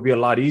 like it would be a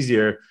lot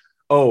easier.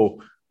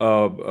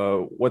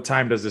 What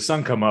time does the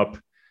sun come up?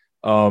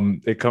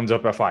 It comes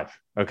up at 5.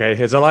 Okay.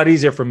 It's a lot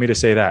easier for me to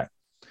say that.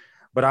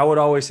 But I would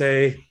always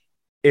say,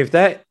 if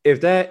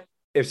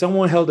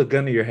someone held a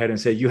gun to your head and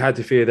said you had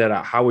to figure that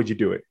out, how would you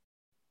do it?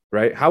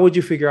 Right? How would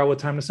you figure out what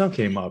time the sun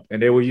came up?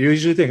 And they would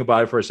usually think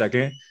about it for a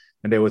second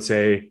and they would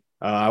say,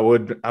 I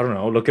don't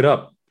know, look it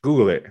up,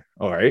 Google it.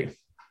 All right.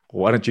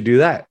 Why don't you do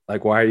that?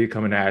 Like, why are you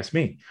coming to ask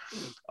me?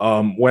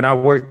 When I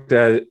worked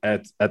at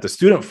the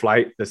student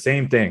flight, the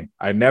same thing.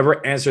 I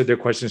never answered their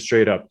question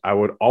straight up. I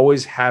would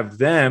always I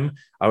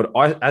would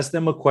ask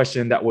them a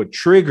question that would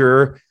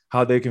trigger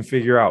how they can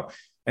figure out.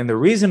 And the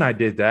reason I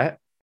did that,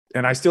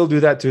 and I still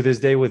do that to this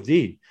day with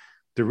D,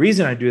 the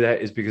reason I do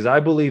that is because I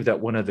believe that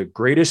one of the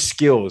greatest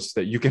skills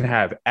that you can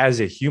have as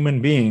a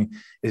human being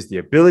is the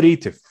ability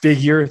to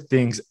figure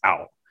things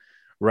out,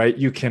 right?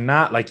 You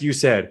cannot, like you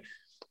said,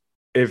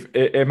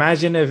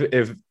 imagine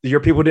if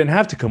your people didn't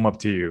have to come up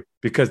to you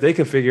because they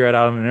could figure it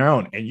out on their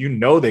own,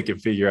 and they can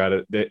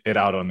figure it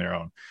out on their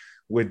own.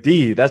 With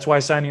D, that's why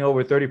signing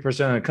over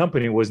 30% of the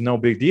company was no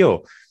big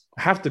deal.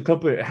 half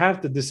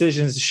the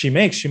decisions she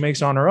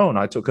makes on her own.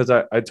 I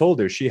told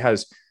her she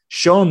has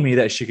shown me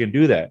that she can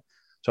do that.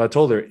 So I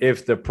told her,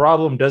 if the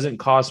problem doesn't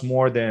cost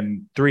more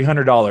than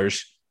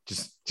 $300,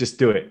 just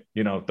do it.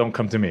 Don't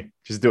come to me.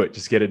 Just do it.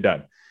 Just get it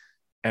done.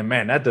 And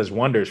man, that does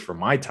wonders for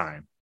my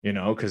time,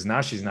 because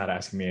now she's not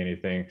asking me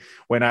anything.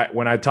 When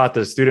I taught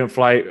the student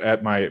flight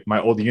at my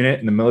old unit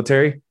in the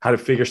military how to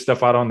figure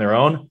stuff out on their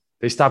own,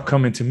 they stopped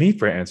coming to me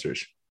for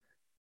answers.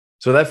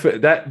 So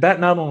that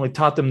not only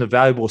taught them the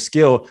valuable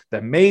skill,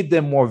 that made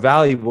them more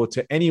valuable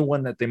to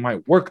anyone that they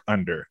might work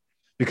under,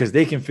 because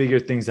they can figure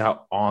things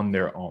out on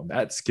their own.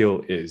 That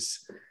skill is,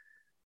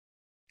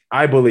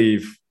 I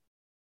believe,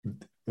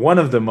 one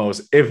of the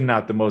most, if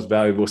not the most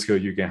valuable skill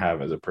you can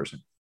have as a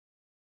person.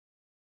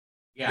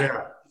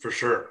 Yeah, for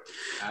sure.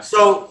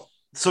 Absolutely.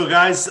 So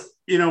guys,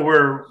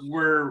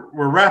 we're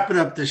wrapping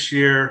up this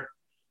year.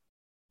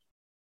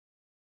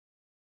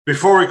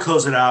 Before we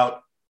close it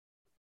out,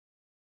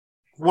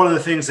 one of the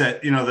things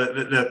that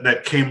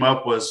that came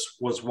up was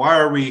why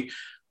are we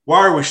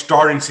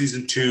starting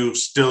season 2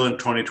 still in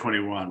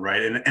 2021,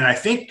 right? And I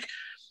think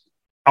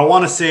I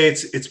want to say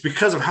it's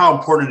because of how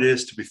important it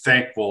is to be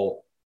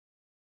thankful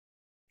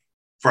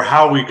for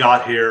how we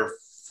got here,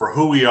 for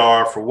who we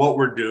are, for what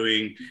we're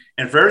doing,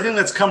 and for everything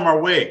that's come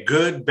our way,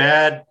 good,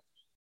 bad,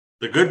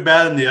 the good,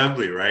 bad, and the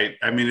ugly, right?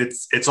 I mean,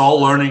 it's all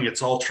learning,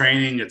 it's all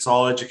training, it's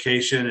all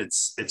education.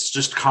 It's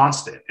just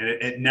constant, and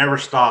it never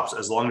stops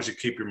as long as you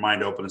keep your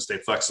mind open and stay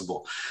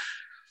flexible.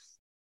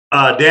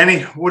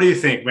 Danny, what do you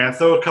think, man?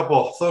 Throw a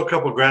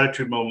couple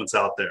gratitude moments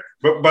out there.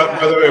 But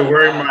by the way,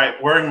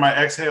 wearing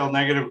my Exhale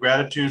Negative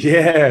gratitude.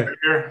 Yeah,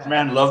 figure,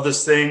 man, love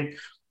this thing.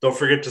 Don't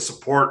forget to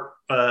support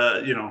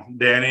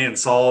Danny and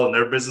Saul and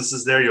their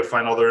businesses there. You'll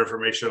find all their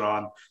information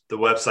on the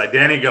website.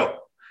 Danny, go.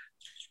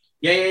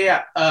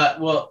 Yeah.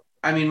 Well,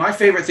 I mean, my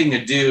favorite thing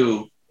to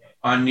do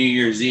on New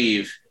Year's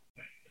Eve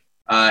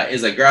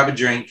is like grab a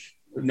drink,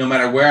 no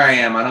matter where I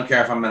am. I don't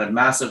care if I'm at a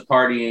massive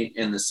party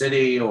in the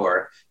city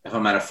or if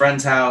I'm at a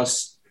friend's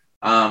house.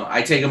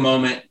 I take a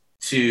moment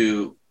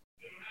to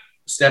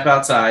step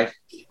outside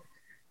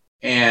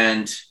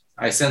and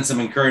I send some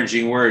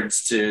encouraging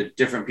words to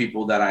different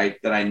people that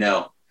I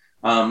know.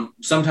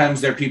 Sometimes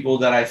they're people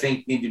that I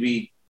think need to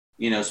be,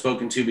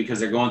 spoken to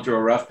because they're going through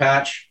a rough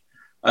patch.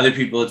 Other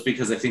people, it's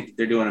because I think that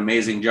they're doing an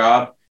amazing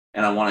job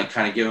and I want to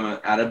kind of give them an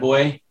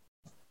attaboy.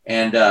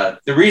 And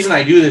the reason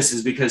I do this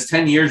is because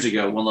 10 years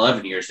ago,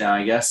 11 years now,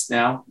 I guess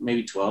now,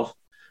 maybe 12,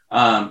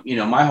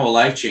 my whole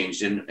life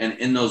changed. And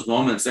in those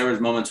moments, there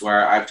was moments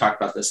where I've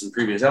talked about this in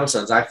previous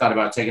episodes. I thought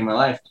about taking my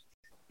life.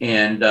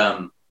 And,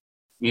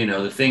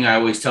 the thing I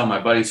always tell my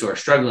buddies who are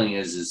struggling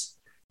is,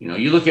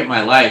 you look at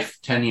my life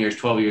 10 years,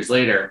 12 years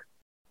later,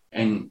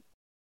 and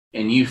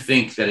you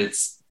think that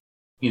it's,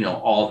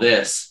 all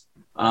this.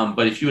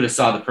 But if you would have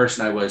saw the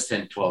person I was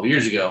 10, 12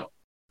 years ago,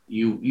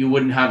 you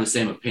wouldn't have the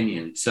same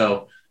opinion.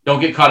 So don't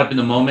get caught up in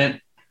the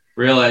moment.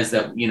 Realize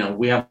that,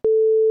 we have.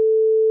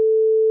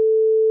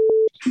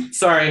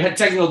 Sorry, I had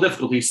technical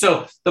difficulties.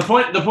 So the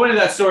point of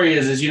that story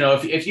is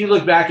if you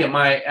look back at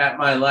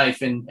my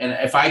life and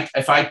if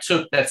I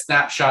took that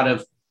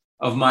snapshot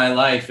of my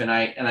life and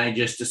I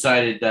just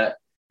decided that,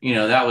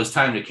 that was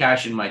time to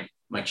cash in my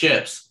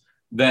chips,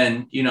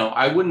 then,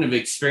 I wouldn't have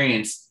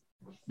experienced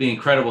the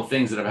incredible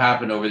things that have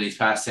happened over these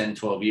past 10,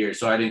 12 years.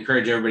 So I'd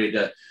encourage everybody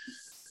to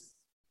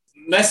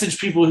message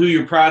people who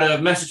you're proud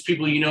of, message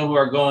people who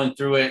are going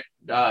through it.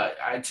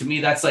 To me,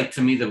 that's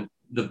the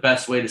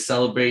best way to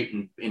celebrate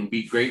and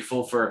be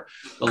grateful for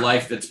the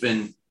life that's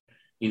been,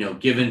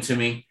 given to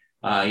me.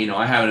 I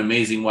have an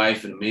amazing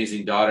wife, an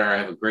amazing daughter. I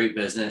have a great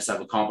business.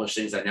 I've accomplished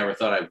things I never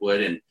thought I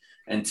would.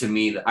 And to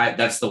me,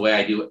 that's the way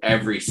I do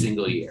every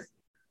single year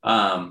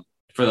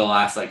for the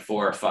last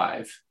 4 or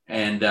 5.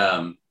 And,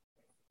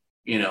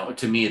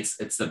 to me,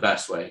 it's the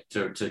best way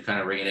to kind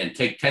of ring it in.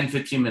 Take 10,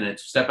 15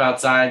 minutes, step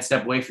outside,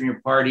 step away from your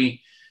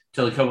party,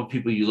 tell a couple of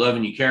people you love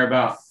and you care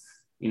about,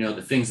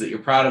 the things that you're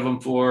proud of them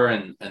for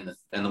and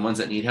the ones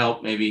that need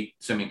help, maybe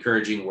some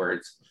encouraging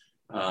words.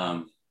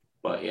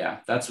 But yeah,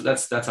 that's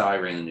how I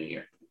ring the new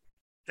year.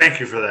 Thank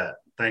you for that.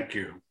 Thank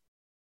you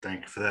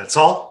for that.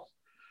 Saul?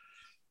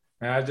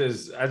 I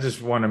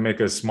just want to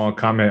make a small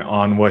comment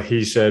on what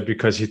he said,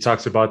 because he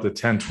talks about the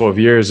 10, 12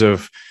 years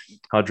of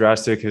how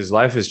drastic his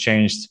life has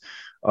changed.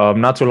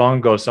 Not too long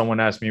ago,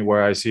 someone asked me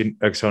where I see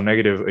Exhale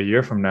Negative a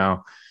year from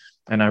now.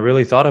 And I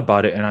really thought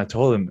about it. And I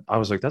told him, I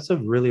was like, that's a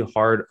really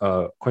hard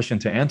question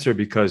to answer,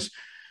 because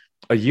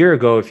a year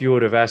ago, if you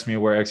would have asked me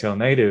where Exhale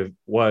Negative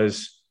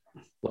was,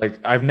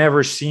 I've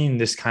never seen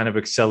this kind of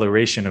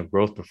acceleration of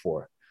growth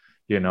before,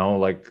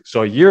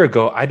 so a year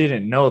ago, I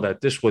didn't know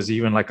that this was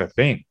even a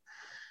thing.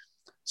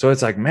 So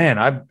it's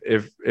man,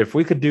 if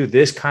we could do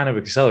this kind of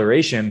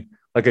acceleration,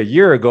 a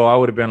year ago, I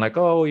would have been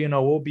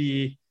we'll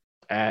be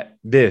at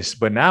this.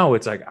 But now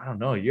it's I don't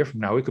know, a year from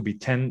now, we could be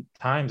 10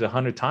 times,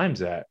 100 times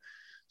that.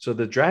 So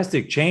the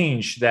drastic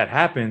change that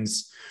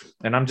happens,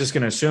 and I'm just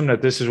going to assume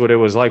that this is what it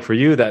was like for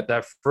you,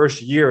 that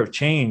first year of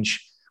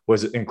change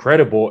was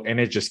incredible. And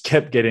it just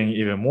kept getting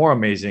even more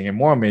amazing and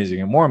more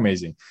amazing and more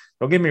amazing.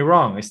 Don't get me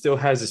wrong. It still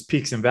has its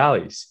peaks and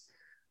valleys,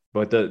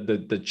 but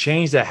the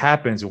change that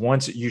happens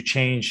once you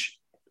change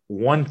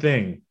one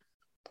thing,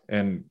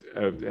 and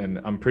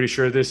I'm pretty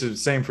sure this is the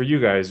same for you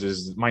guys,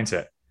 is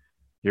mindset,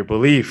 your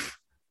belief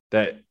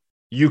that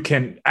you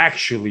can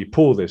actually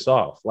pull this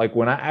off. Like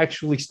when I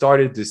actually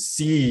started to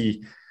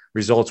see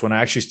results, when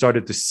I actually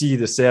started to see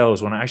the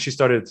sales, when I actually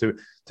started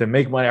to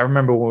make money. I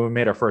remember when we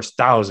made our first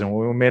 1,000,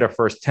 when we made our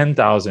first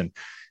 10,000,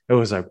 it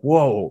was like,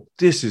 whoa,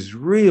 this is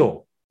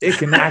real. It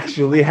can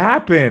actually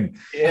happen.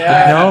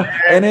 Yeah.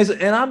 You know,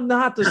 and I'm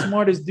not the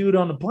smartest dude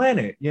on the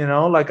planet, you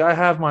know, like I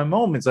have my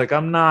moments. Like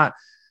I'm not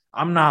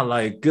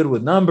like good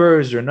with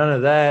numbers or none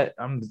of that.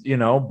 You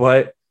know,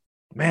 but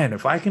man,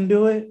 if I can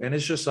do it, and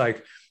it's just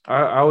like,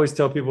 I always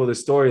tell people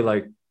this story.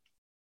 Like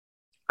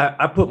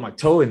I put my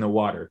toe in the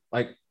water.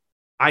 Like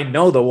I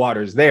know the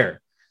water's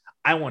there.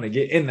 I want to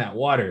get in that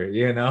water,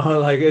 you know,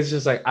 like, it's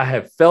just like, I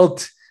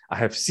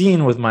have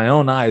seen with my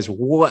own eyes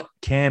what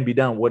can be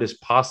done, what is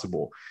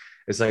possible.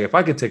 It's like, if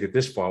I could take it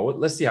this far,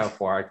 let's see how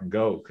far I can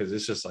go. Cause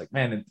it's just like,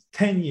 man, in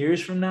 10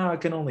 years from now, I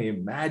can only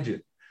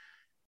imagine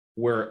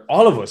where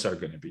all of us are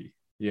going to be,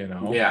 you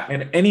know? Yeah.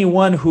 And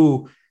anyone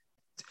who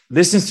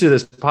listens to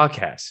this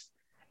podcast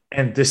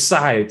and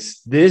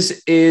decides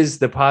this is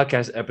the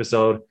podcast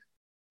episode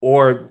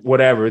or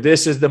whatever,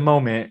 this is the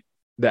moment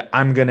that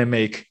I'm going to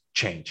make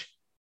change.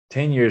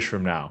 10 years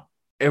from now,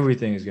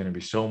 everything is going to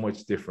be so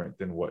much different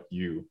than what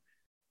you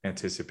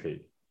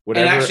anticipate.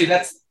 Whatever. And actually,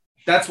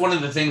 that's one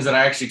of the things that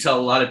I actually tell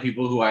a lot of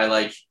people who I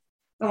like, I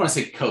don't want to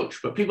say coach,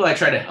 but people I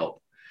try to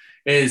help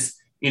is,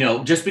 you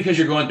know, just because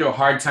you're going through a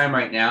hard time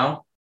right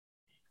now,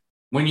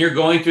 when you're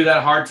going through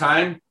that hard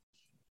time,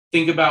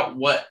 think about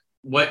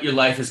what your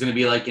life is going to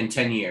be like in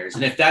 10 years.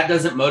 And if that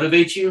doesn't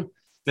motivate you,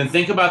 then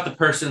think about the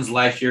person's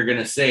life you're going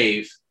to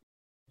save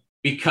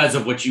because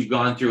of what you've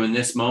gone through in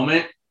this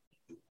moment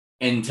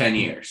in 10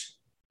 years.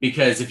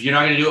 Because if you're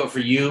not going to do it for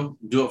you,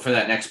 do it for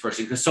that next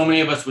person. Because so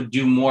many of us would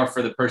do more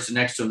for the person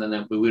next to them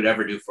than we would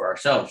ever do for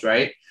ourselves,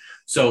 right?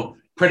 So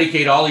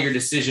predicate all of your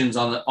decisions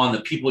on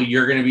the people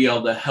you're going to be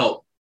able to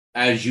help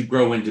as you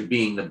grow into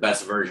being the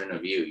best version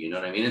of you. You know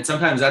what I mean? And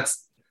sometimes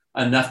that's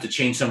enough to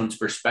change someone's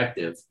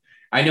perspective.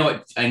 I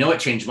know it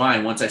changed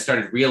mine once I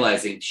started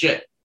realizing,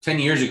 shit, 10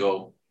 years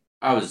ago,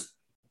 I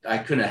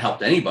couldn't have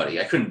helped anybody.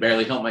 I couldn't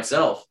barely help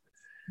myself.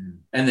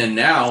 And then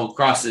now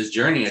across this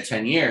journey of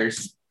 10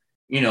 years,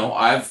 you know,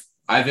 I've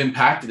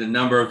impacted a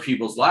number of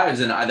people's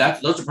lives. And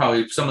those are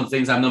probably some of the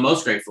things I'm the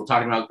most grateful,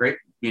 talking about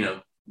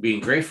being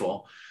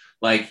grateful.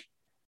 Like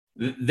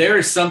there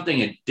is something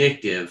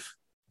addictive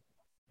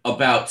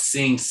about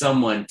seeing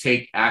someone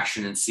take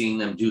action and seeing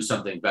them do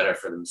something better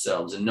for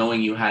themselves, and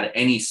knowing you had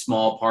any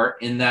small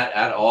part in that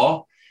at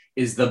all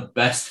is the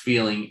best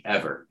feeling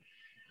ever.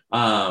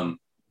 And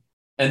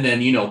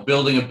then, you know,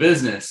 building a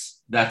business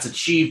that's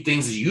achieved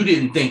things that you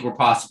didn't think were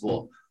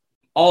possible,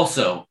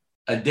 also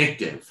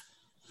addictive.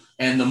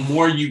 And the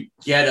more you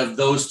get of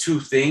those two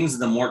things,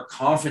 the more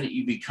confident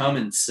you become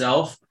in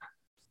self,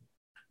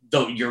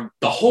 the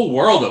whole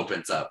world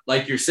opens up.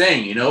 Like you're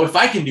saying, you know, if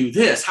I can do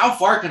this, how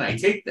far can I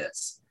take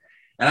this?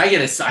 And I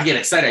get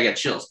excited. I get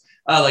chills.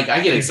 I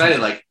get excited.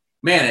 Like,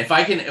 man, if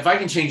I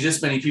can change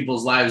this many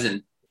people's lives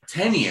in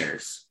 10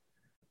 years,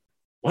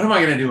 what am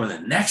I going to do in the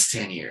next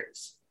 10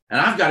 years? And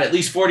I've got at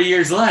least 40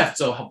 years left.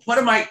 So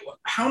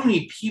how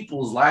many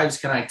people's lives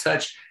can I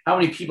touch? How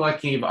many people I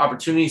can give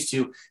opportunities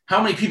to?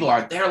 How many people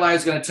are their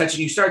lives going to touch?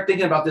 And you start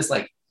thinking about this,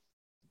 like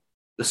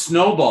the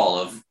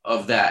snowball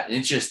of that. And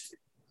it's just,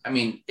 I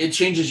mean, it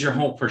changes your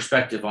whole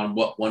perspective on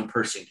what one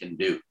person can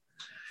do,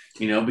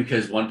 you know,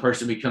 because one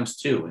person becomes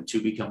two and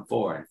two become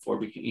four and four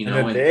become, you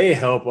know, and they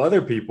help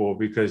other people,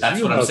 because that's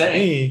you what I'm helped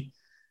saying. me.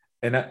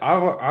 And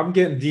I'm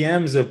getting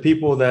DMs of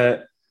people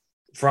that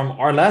from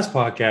our last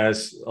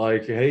podcast,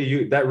 like,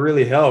 hey, that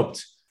really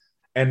helped.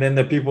 And then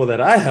the people that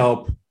I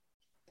help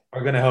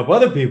are going to help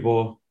other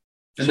people.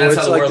 And so that's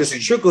it's how the like world this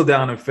changes. trickle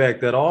down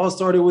effect that all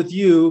started with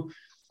you,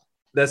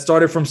 that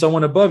started from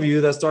someone above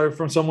you, that started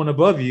from someone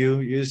above you.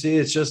 You see,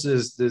 it's just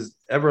this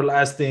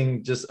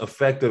everlasting just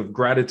effect of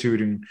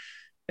gratitude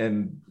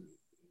and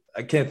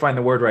I can't find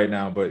the word right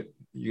now, but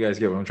you guys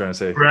get what I'm trying to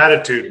say.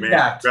 Gratitude, man.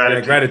 Impact.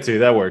 Gratitude. Yeah,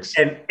 gratitude. That works.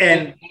 And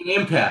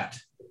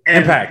Impact.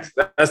 Impact.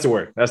 That's the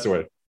word. That's the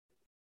word.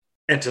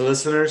 And to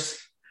listeners,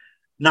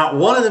 not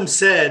one of them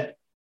said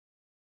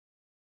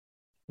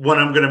when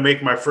I'm going to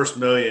make my first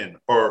million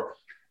or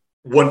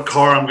what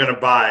car I'm going to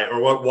buy or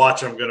what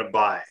watch I'm going to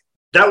buy.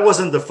 That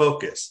wasn't the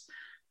focus.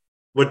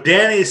 What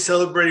Danny is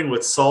celebrating,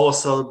 what Saul is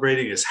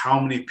celebrating, is how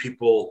many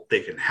people they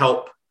can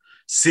help,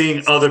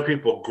 seeing other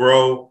people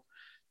grow,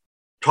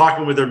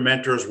 talking with their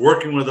mentors,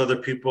 working with other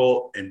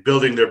people, and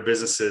building their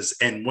businesses.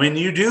 And when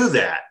you do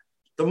that,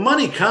 the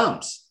money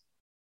comes.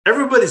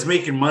 Everybody's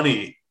making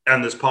money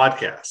on this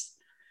podcast.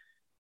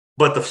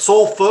 But the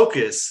sole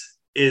focus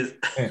is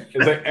It's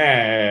like,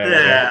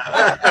 yeah.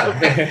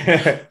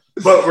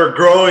 But we're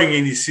growing,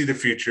 and you see the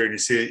future, and you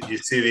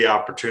see the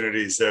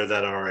opportunities there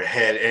that are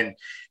ahead.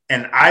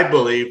 And I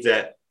believe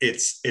that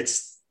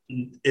it's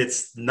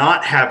it's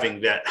not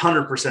having that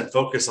 100%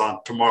 focus on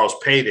tomorrow's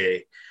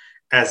payday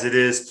as it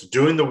is to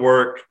doing the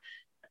work,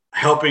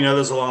 helping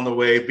others along the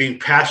way, being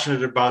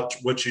passionate about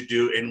what you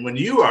do. And when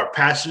you are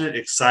passionate,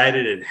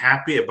 excited, and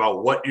happy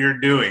about what you're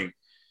doing,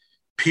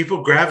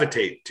 people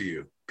gravitate to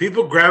you.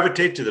 People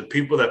gravitate to the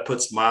people that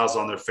put smiles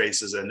on their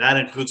faces, and that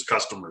includes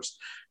customers,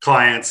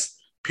 clients,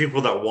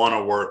 people that want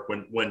to work.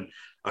 When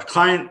a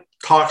client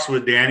talks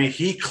with Danny,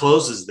 he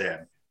closes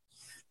them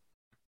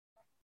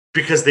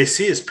because they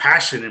see his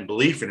passion and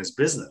belief in his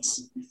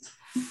business,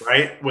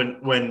 right?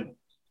 When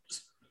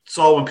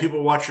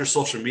people watch your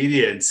social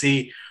media and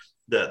see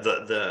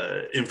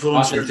the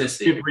influencers,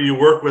 people you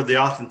work with, the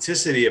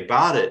authenticity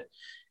about it,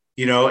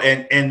 you know,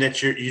 and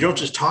that you don't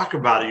just talk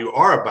about it, you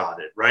are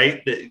about it,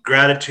 right? The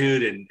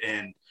gratitude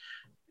and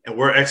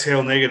where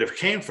Exhale Negative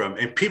came from.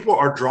 And people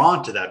are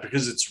drawn to that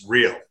because it's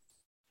real.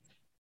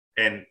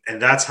 And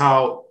that's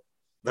how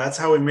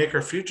we make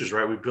our futures,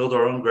 right? We build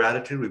our own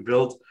gratitude, we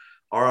build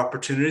our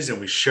opportunities, and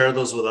we share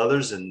those with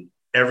others, and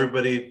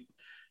everybody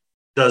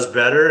does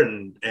better.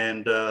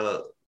 And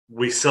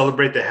we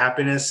celebrate the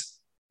happiness,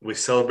 we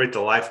celebrate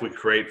the life we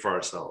create for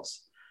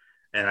ourselves.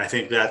 And I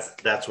think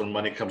that's when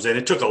money comes in.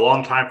 It took a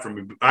long time for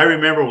me. I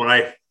remember when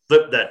I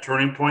flipped that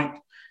turning point,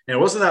 and it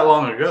wasn't that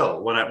long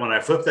ago. When I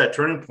flipped that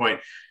turning point,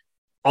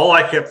 all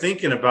I kept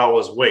thinking about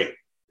was, wait,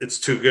 it's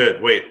too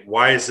good. Wait,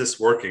 why is this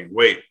working?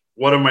 Wait,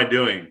 what am I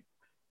doing?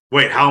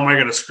 Wait, how am I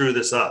going to screw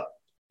this up?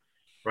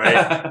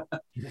 Right.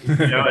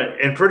 You know,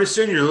 and pretty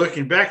soon you're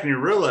looking back and you're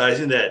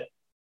realizing that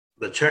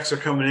the checks are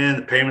coming in,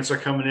 the payments are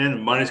coming in, the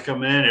money's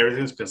coming in,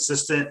 everything's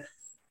consistent.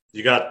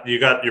 You got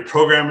your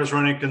program is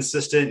running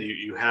consistent.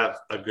 You have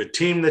a good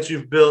team that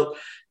you've built.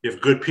 You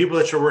have good people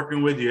that you're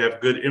working with. You have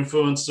good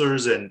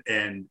influencers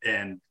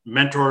and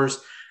mentors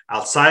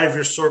outside of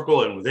your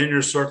circle and within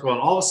your circle. And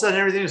all of a sudden,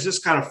 everything is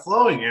just kind of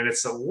flowing. And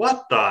it's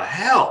what the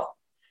hell,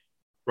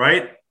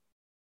 right?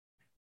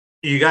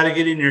 You got to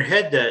get in your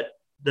head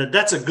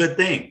that's a good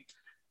thing.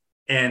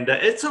 And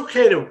it's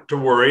okay to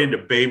worry and to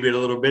baby it a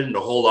little bit and to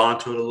hold on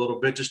to it a little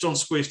bit. Just don't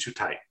squeeze too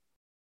tight,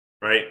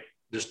 right?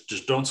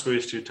 Just don't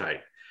squeeze too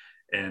tight.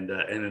 And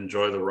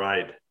enjoy the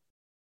ride.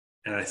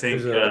 And I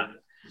think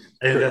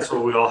that's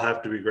what we all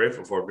have to be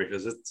grateful for,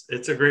 because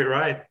it's a great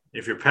ride.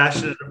 If you're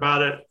passionate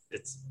about it,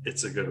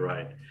 it's a good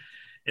ride.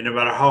 And no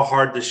matter how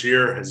hard this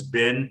year has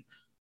been,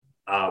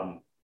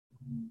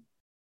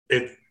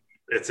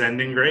 it's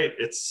ending great.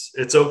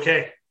 It's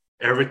okay.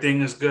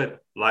 Everything is good.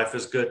 Life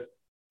is good.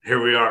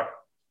 Here we are.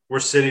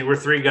 We're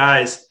three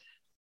guys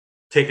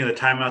taking the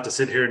time out to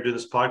sit here and do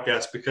this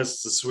podcast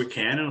because it's we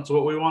can and it's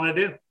what we want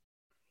to do.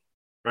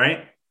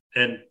 Right?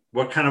 And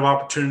what kind of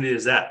opportunity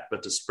is that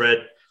but to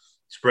spread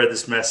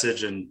this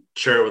message and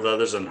share it with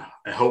others, and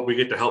I hope we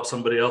get to help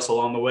somebody else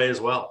along the way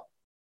as well.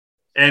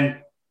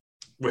 And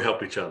we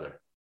help each other.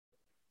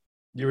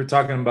 You were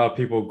talking about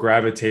people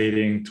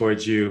gravitating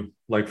towards you.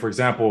 Like, for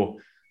example,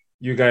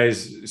 you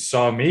guys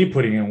saw me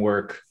putting in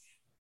work.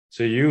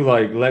 So you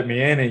let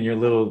me in your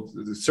little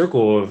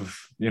circle of,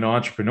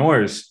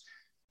 entrepreneurs.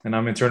 And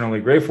I'm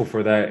eternally grateful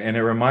for that. And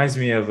it reminds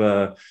me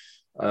of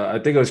I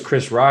think it was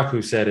Chris Rock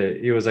who said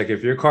it. He was like,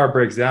 if your car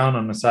breaks down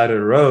on the side of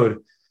the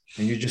road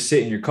and you just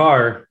sit in your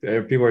car,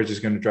 people are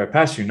just going to drive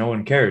past you. No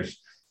one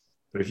cares.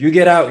 But if you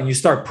get out and you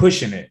start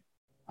pushing it,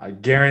 I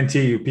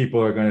guarantee you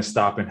people are going to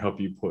stop and help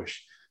you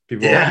push.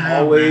 People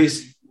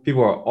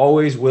are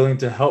always willing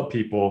to help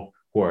people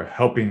who are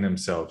helping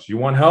themselves. You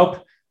want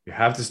help? You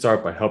have to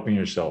start by helping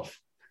yourself.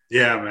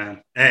 Yeah,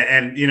 man.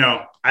 And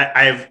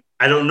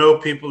I don't know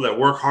people that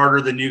work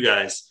harder than you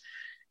guys.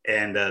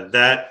 And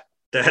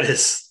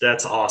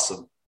that's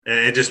awesome. And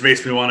it just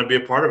makes me want to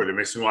be a part of it. It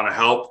makes me want to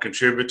help,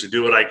 contribute, to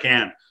do what I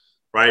can,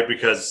 right?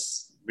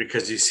 Because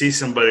you see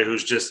somebody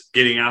who's just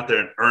getting out there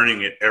and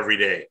earning it every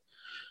day,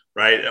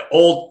 right?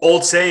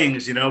 Old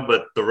sayings,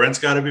 but the rent's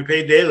got to be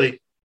paid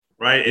daily,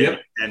 right?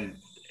 Yep.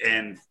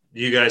 And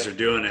you guys are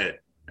doing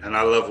it, and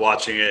I love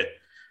watching it.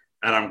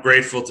 And I'm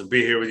grateful to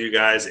be here with you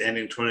guys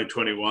ending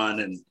 2021.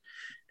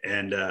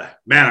 And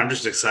man, I'm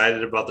just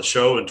excited about the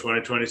show in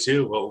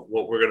 2022,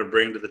 what we're going to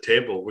bring to the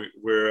table.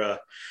 We're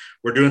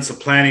doing some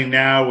planning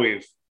now.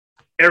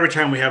 Every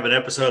time we have an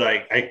episode,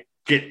 I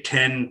get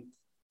 10,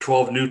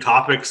 12 new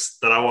topics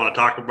that I want to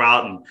talk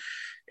about.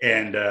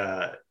 And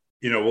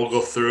we'll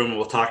go through them and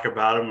we'll talk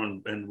about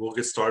them and we'll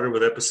get started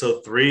with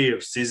episode 3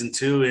 of season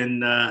 2 in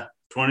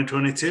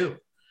 2022.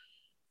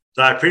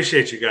 So I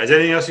appreciate you guys.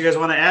 Anything else you guys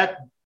want to add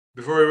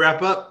before we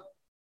wrap up?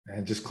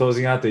 And just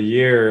closing out the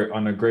year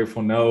on a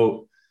grateful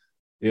note,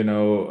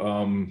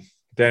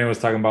 Danny was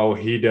talking about what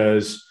he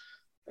does.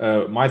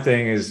 My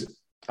thing is,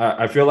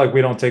 I feel like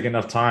we don't take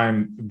enough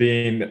time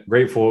being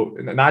grateful,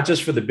 not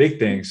just for the big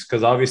things,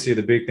 because obviously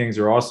the big things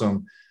are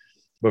awesome.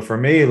 But for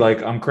me,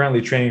 I'm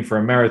currently training for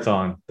a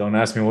marathon. Don't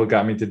ask me what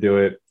got me to do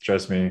it.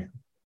 Trust me,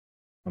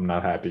 I'm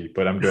not happy,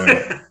 but I'm doing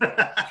it.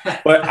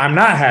 But I'm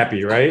not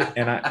happy, right?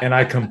 And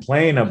I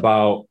complain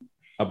about,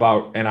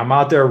 and I'm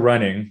out there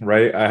running,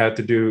 right? I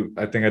think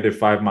I did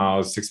 5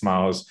 miles, 6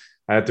 miles.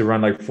 I had to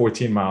run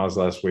 14 miles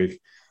last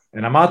week.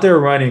 And I'm out there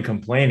running,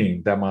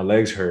 complaining that my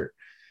legs hurt.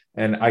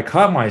 And I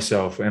caught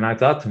myself and I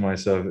thought to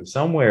myself,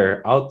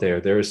 somewhere out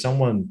there is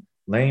someone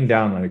laying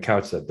down on a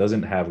couch that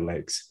doesn't have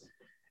legs.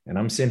 And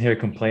I'm sitting here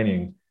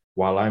complaining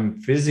while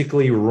I'm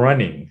physically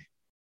running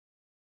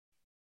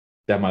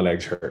that my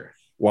legs hurt.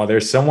 While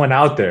there's someone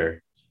out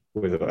there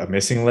with a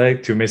missing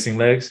leg, 2 missing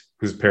legs,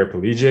 who's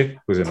paraplegic,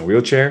 who's in a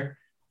wheelchair,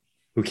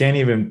 who can't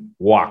even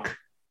walk.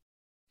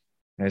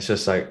 And it's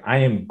just like, I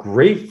am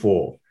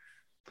grateful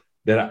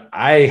that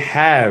I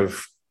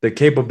have the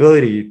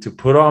capability to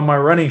put on my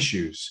running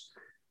shoes,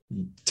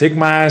 take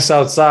my ass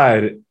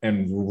outside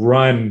and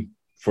run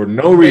for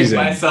no reason.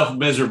 Make myself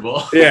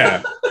miserable.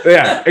 Yeah,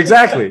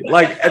 exactly.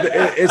 Like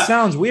it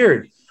sounds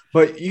weird,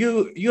 but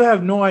you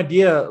have no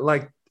idea.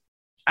 Like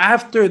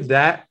after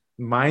that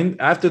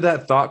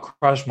thought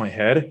crossed my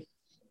head,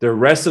 the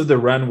rest of the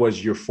run was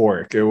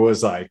euphoric. It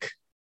was like,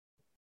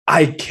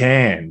 I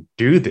can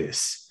do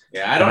this.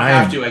 Yeah, I don't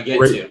have to. I get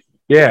to.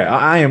 Yeah,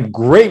 I am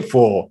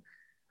grateful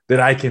that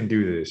I can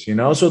do this, you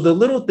know? So the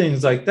little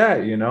things like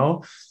that, you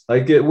know,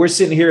 like we're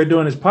sitting here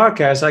doing this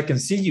podcast. I can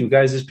see you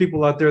guys. There's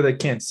people out there that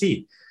can't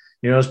see,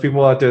 you know, there's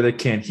people out there that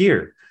can't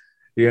hear,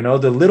 you know,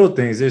 the little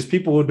things. There's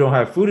people who don't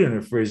have food in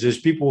the fridge.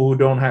 There's people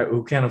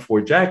who can't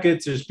afford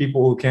jackets. There's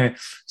people who can't.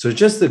 So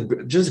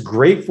just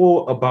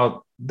grateful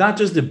about not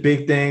just the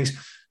big things,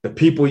 the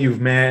people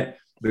you've met,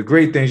 the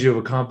great things you've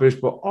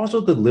accomplished, but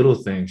also the little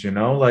things, you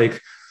know,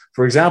 like,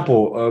 for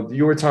example,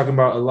 you were talking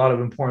about a lot of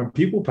important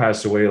people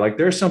passed away. Like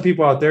there's some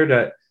people out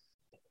there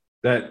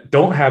that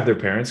don't have their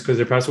parents because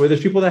they passed away.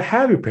 There's people that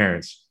have your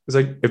parents. It's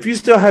like, if you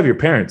still have your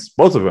parents,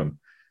 both of them,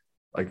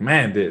 like,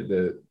 man,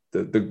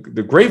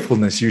 the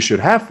gratefulness you should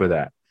have for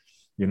that.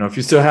 You know, if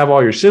you still have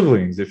all your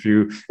siblings, if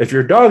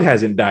your dog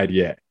hasn't died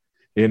yet,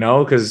 you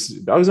know, because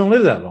dogs don't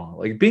live that long.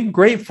 Like being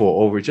grateful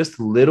over just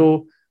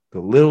the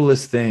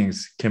littlest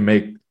things can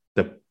make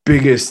the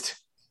biggest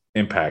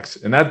impacts.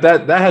 And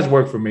that has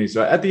worked for me.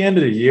 So at the end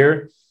of the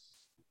year,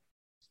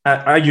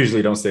 I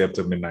usually don't stay up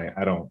till midnight.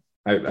 I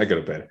go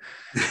to bed,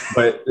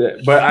 but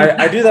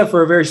I do that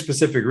for a very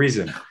specific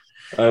reason.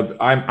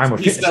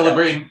 He's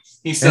celebrating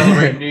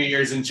New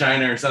Year's in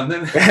China or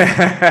something.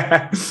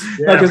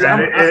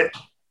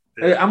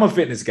 I'm a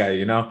fitness guy,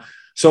 you know.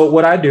 So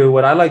what I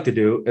like to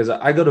do is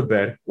I go to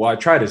bed. Well, I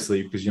try to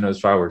sleep because, you know, there's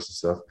fireworks and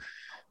stuff.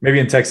 Maybe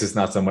in Texas,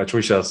 not so much.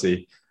 We shall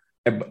see.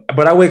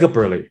 But I wake up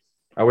early.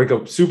 I wake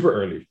up super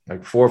early,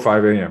 like 4 or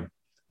 5 a.m.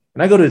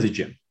 And I go to the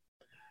gym.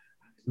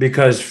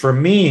 Because for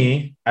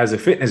me, as a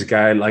fitness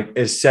guy, like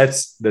it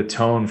sets the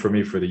tone for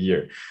me for the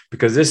year.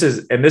 Because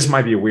this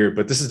might be weird,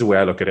 but this is the way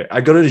I look at it.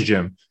 I go to the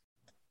gym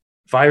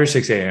 5 or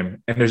 6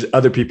 a.m. and there's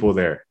other people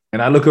there.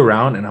 And I look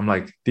around and I'm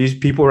like, these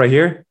people right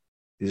here,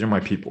 these are my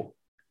people.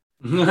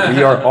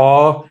 we are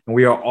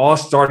all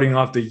starting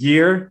off the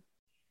year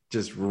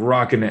just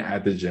rocking it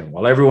at the gym.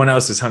 While everyone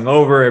else is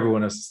hungover,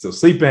 everyone else is still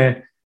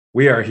sleeping,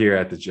 we are here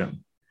at the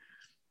gym.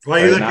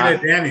 Why are you looking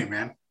at Danny,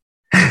 man?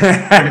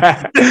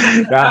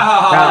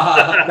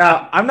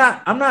 now,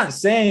 I'm not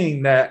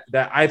saying that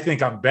I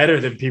think I'm better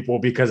than people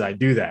because I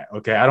do that.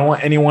 Okay. I don't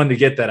want anyone to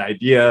get that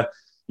idea.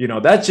 You know,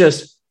 that's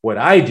just what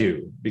I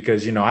do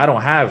because, you know, I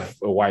don't have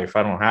a wife.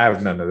 I don't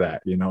have none of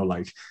that, you know,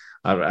 like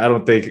I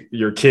don't think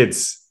your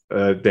kids,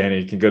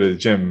 Danny, can go to the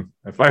gym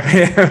at 5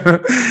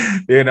 a.m.,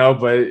 you know,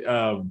 but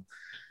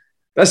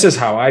that's just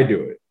how I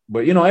do it.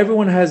 But, you know,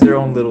 everyone has their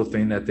own little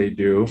thing that they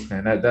do.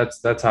 And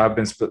that's how I've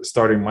been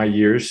starting my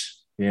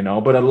years, you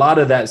know, but a lot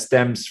of that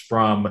stems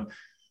from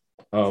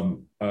I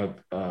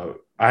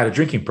had a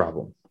drinking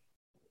problem.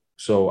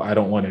 So I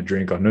don't want to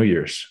drink on New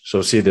Year's.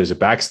 So see, there's a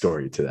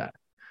backstory to that.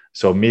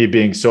 So me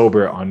being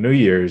sober on New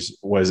Year's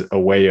was a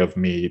way of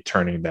me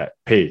turning that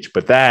page.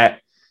 But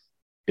that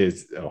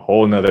is a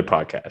whole nother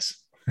podcast.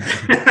 We'll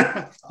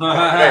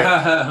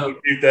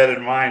keep that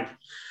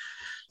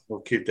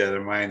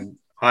in mind.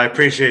 I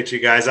appreciate you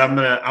guys. I'm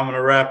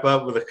gonna wrap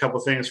up with a couple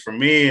things from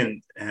me,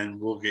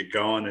 and we'll get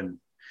going and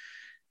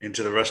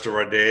into the rest of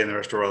our day and the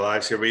rest of our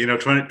lives here. But you know,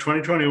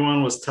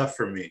 2021 was tough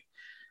for me.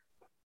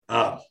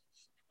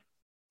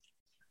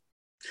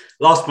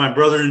 Lost my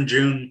brother in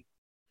June.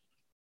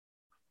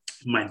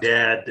 My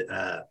dad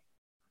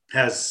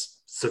has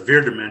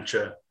severe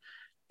dementia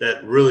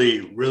that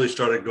really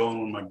started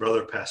going when my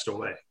brother passed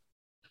away.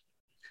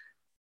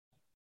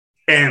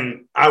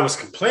 And I was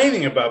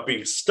complaining about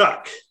being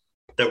stuck.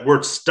 That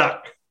word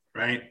stuck,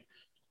 right?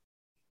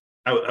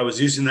 I was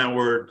using that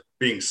word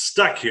being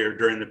stuck here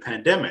during the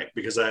pandemic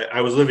because I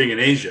was living in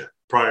Asia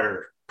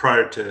prior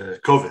to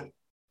COVID.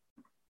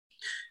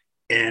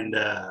 And,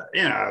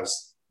 you know, I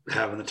was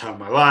having the time of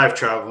my life,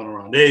 traveling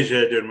around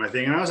Asia, doing my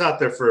thing. And I was out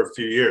there for a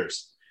few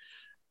years.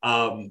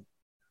 And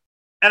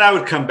I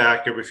would come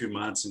back every few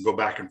months and go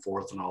back and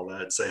forth and all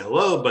that and say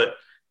hello. But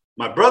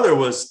my brother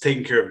was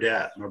taking care of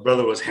dad. My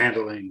brother was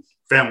handling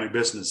family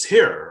business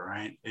here,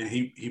 right? And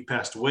he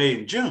passed away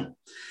in June.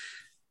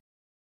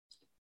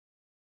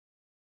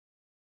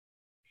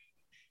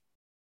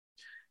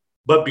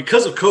 But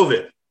because of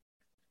COVID,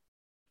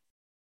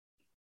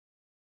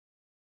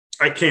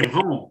 I came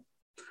home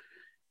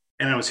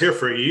and I was here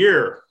for a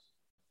year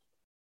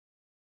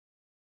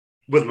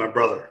with my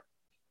brother.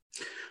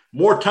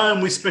 more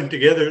time we spent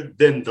together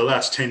than the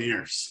last 10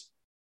 years.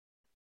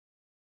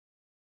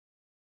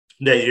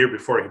 That year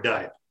before he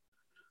died.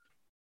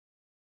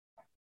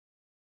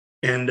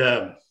 And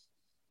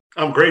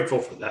I'm grateful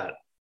for that.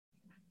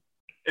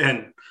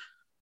 And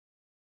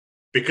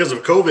because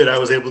of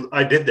COVID,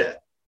 I did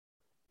that.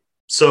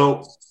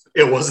 So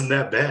it wasn't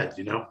that bad,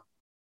 you know?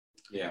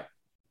 Yeah.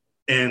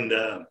 And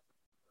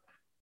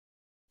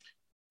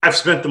I've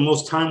spent the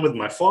most time with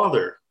my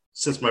father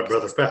since my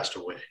brother passed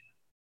away.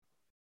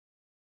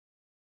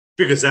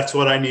 Because that's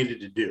what I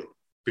needed to do.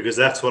 Because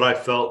that's what I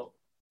felt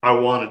I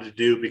wanted to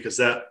do. Because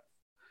that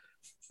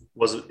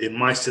was, in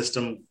my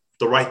system,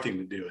 the right thing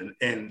to do.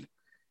 And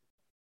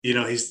you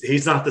know,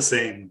 he's not the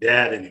same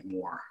dad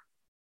anymore.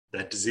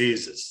 That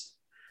disease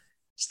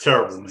it's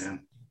terrible,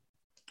 man.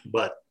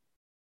 But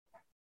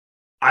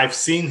I've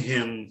seen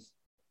him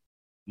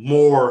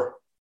more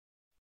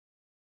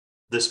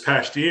this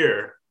past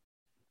year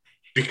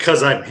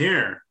because I'm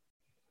here,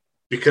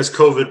 because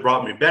COVID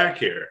brought me back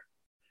here,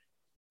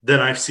 than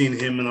I've seen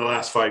him in the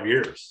last 5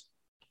 years.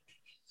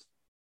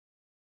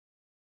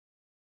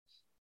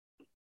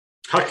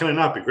 How can I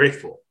not be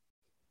grateful?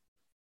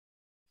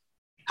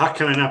 How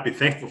can I not be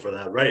thankful for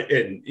that, right?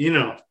 And, you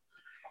know,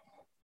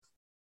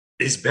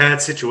 these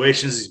bad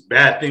situations, these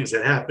bad things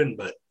that happen,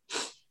 but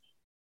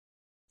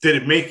did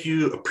it make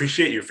you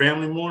appreciate your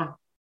family more?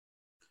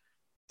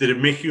 Did it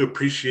make you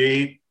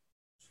appreciate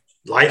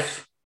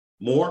life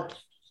more?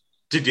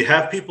 Did you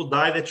have people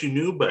die that you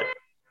knew, but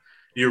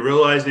you're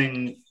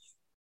realizing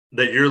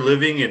that you're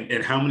living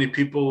and how many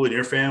people in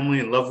your family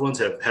and loved ones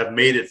have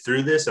made it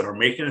through this and are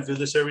making it through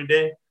this every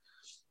day?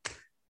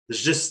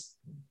 There's just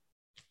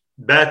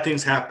bad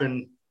things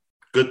happen.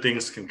 Good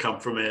things can come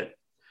from it.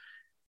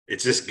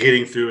 It's just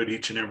getting through it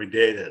each and every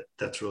day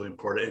that's really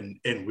important.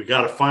 And we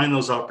got to find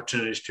those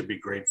opportunities to be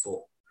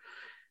grateful.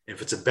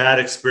 If it's a bad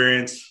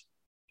experience,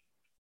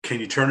 can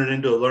you turn it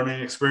into a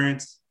learning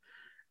experience?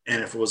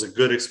 And if it was a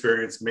good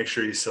experience, make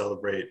sure you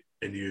celebrate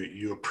and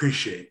you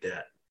appreciate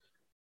that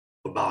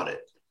about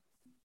it.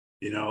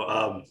 You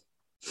know,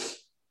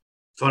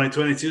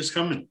 2022 is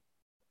coming,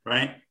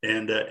 right?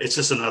 And it's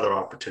just another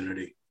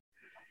opportunity.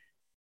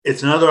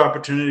 It's another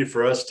opportunity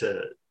for us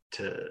to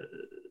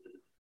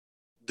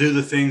do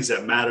the things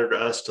that matter to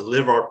us, to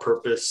live our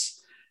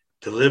purpose,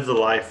 to live the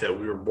life that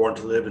we were born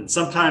to live. And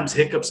sometimes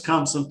hiccups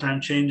come,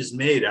 sometimes change is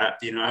made.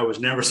 I was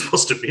never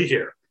supposed to be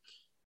here.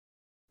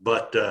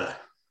 But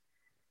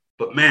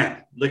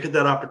man, look at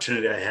that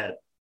opportunity I had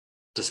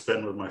to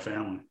spend with my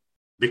family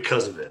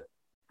because of it,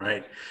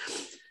 right?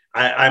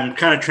 I'm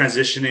kind of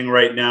transitioning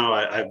right now.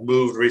 I've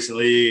moved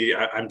recently.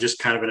 I'm just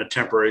kind of in a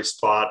temporary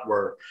spot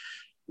where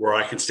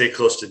I can stay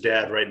close to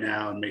dad right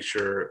now and make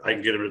sure I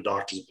can get him to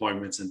doctor's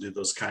appointments and do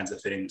those kinds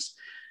of things.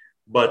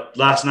 But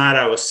last night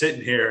I was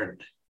sitting here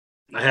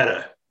and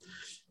I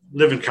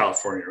live in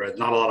California, right?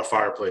 Not a lot of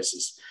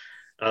fireplaces.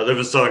 I live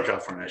in Southern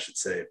California, I should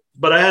say.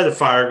 But I had a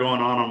fire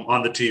going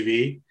on the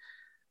TV.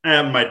 I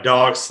have my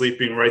dog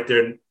sleeping right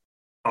there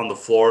on the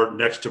floor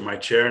next to my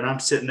chair, and I'm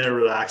sitting there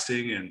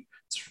relaxing, and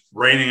it's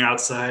raining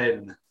outside.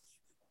 And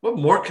what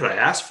more could I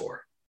ask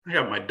for? I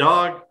got my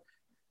dog.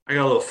 I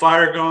got a little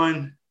fire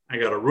going. I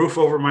got a roof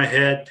over my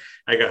head.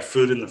 I got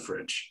food in the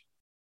fridge.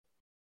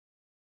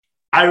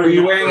 Were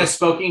you wearing a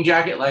smoking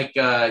jacket like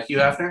Hugh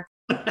Hefner?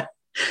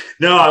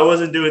 No, I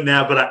wasn't doing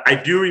that. But I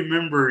do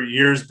remember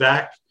years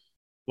back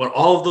when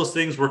all of those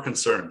things were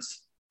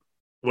concerns.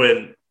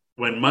 When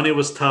money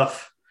was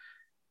tough,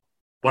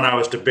 when I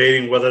was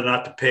debating whether or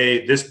not to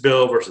pay this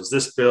bill versus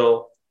this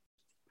bill,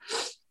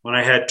 when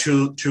I had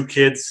two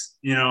kids,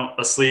 you know,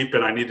 asleep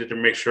and I needed to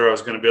make sure I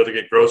was going to be able to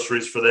get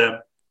groceries for them,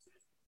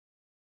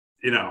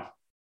 you know,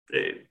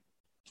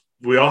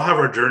 we all have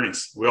our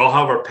journeys. We all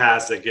have our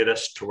paths that get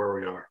us to where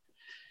we are.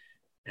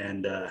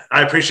 And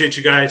I appreciate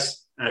you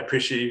guys. I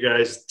appreciate you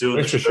guys doing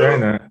Thanks for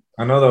sharing that.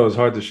 I know that was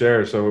hard to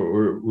share, so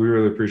we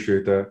really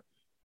appreciate that.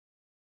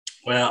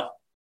 Well,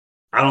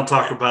 I don't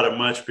talk about it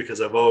much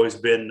because I've always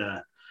been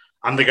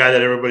I'm the guy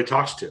that everybody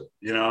talks to.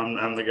 You know,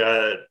 I'm the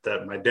guy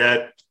that my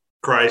dad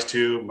cries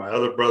to, my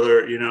other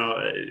brother, you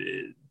know.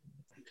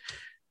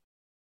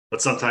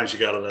 But sometimes you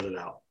got to let it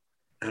out.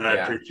 And I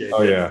appreciate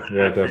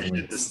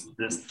definitely.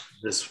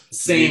 This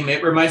same.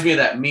 It reminds me of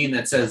that meme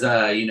that says,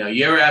 you know,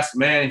 you ever ask a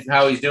man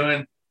how he's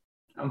doing?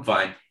 I'm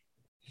fine.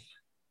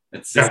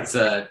 It's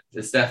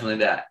definitely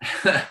that.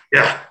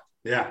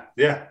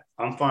 Yeah.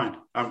 I'm fine.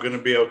 I'm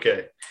gonna be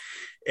okay.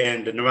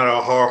 And no matter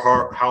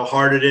how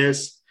hard it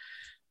is,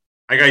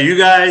 I got you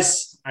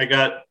guys. I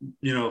got,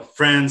 you know,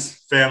 friends,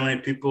 family,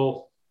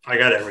 people. I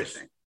got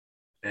everything,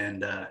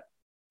 and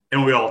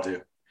we all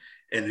do.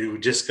 And we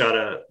just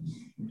gotta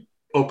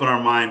open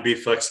our mind, be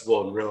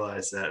flexible, and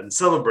realize that, and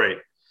celebrate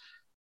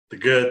the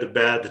good, the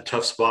bad, the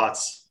tough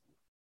spots.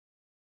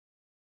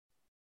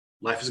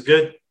 Life is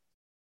good.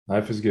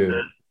 Life is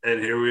good. And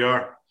here we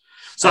are.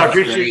 So I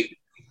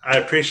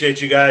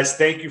appreciate you guys.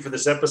 Thank you for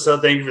this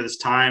episode. Thank you for this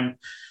time.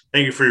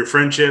 Thank you for your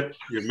friendship,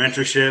 your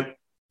mentorship.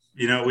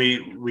 You know,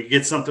 we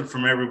get something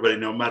from everybody,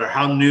 no matter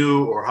how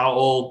new or how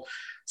old.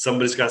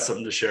 Somebody's got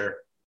something to share.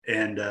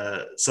 And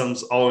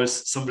somebody's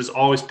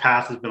always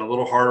path has been a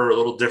little harder, a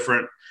little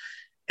different,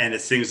 and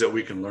it's things that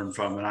we can learn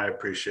from, and I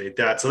appreciate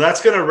that. So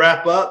that's going to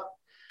wrap up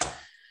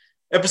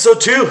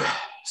episode 2,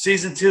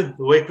 season 2,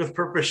 the Wake with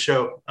Purpose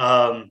show.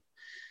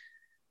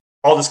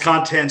 All this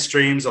content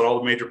streams on all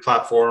the major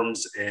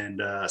platforms and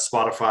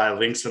Spotify,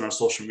 links in our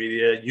social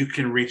media. You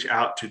can reach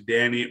out to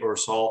Danny or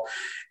Saul.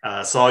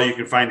 Saul, you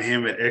can find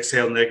him at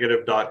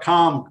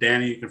exhalenegative.com.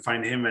 Danny, you can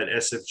find him at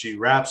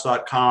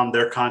sfgraps.com.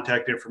 Their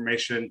contact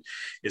information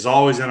is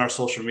always in our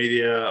social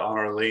media, on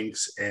our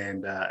links,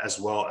 and as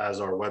well as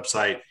our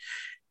website.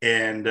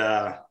 And,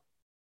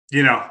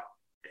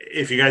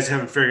 if you guys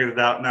haven't figured it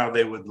out now,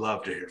 they would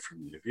love to hear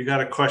from you. If you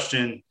got a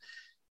question,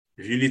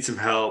 if you need some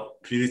help,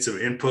 if you need some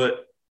input,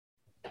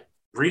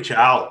 reach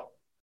out.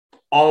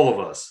 All of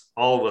us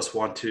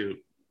are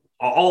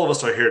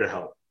here to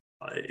help.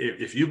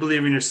 If you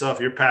believe in yourself,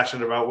 you're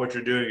passionate about what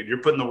you're doing, and you're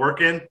putting the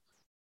work in,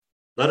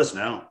 let us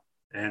know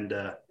and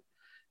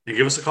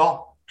give us a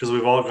call, because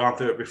we've all gone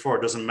through it before.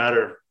 It doesn't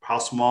matter how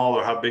small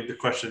or how big the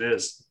question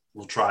is,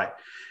 we'll try.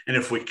 And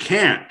if we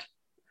can't,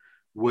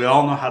 we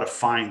all know how to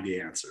find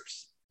the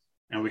answers,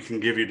 and we can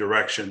give you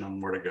direction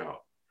on where to go.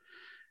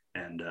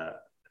 And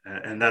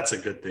that's a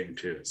good thing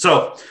too.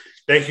 So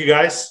thank you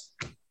guys.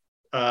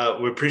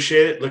 We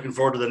appreciate it. Looking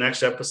forward to the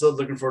next episode.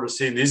 Looking forward to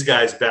seeing these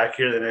guys back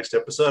here in the next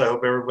episode. I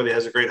hope everybody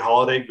has a great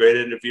holiday, great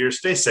end of year.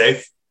 Stay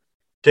safe.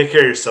 Take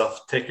care of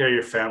yourself. Take care of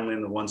your family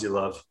and the ones you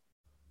love.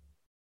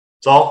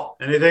 Saul,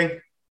 anything?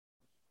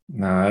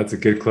 No, that's a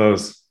good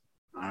close.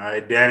 All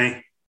right,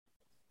 Danny.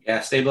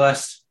 Yeah, stay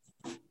blessed.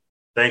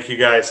 Thank you,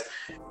 guys.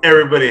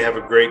 Everybody have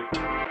a great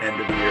end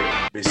of the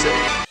year. Be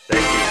safe.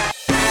 Thank you.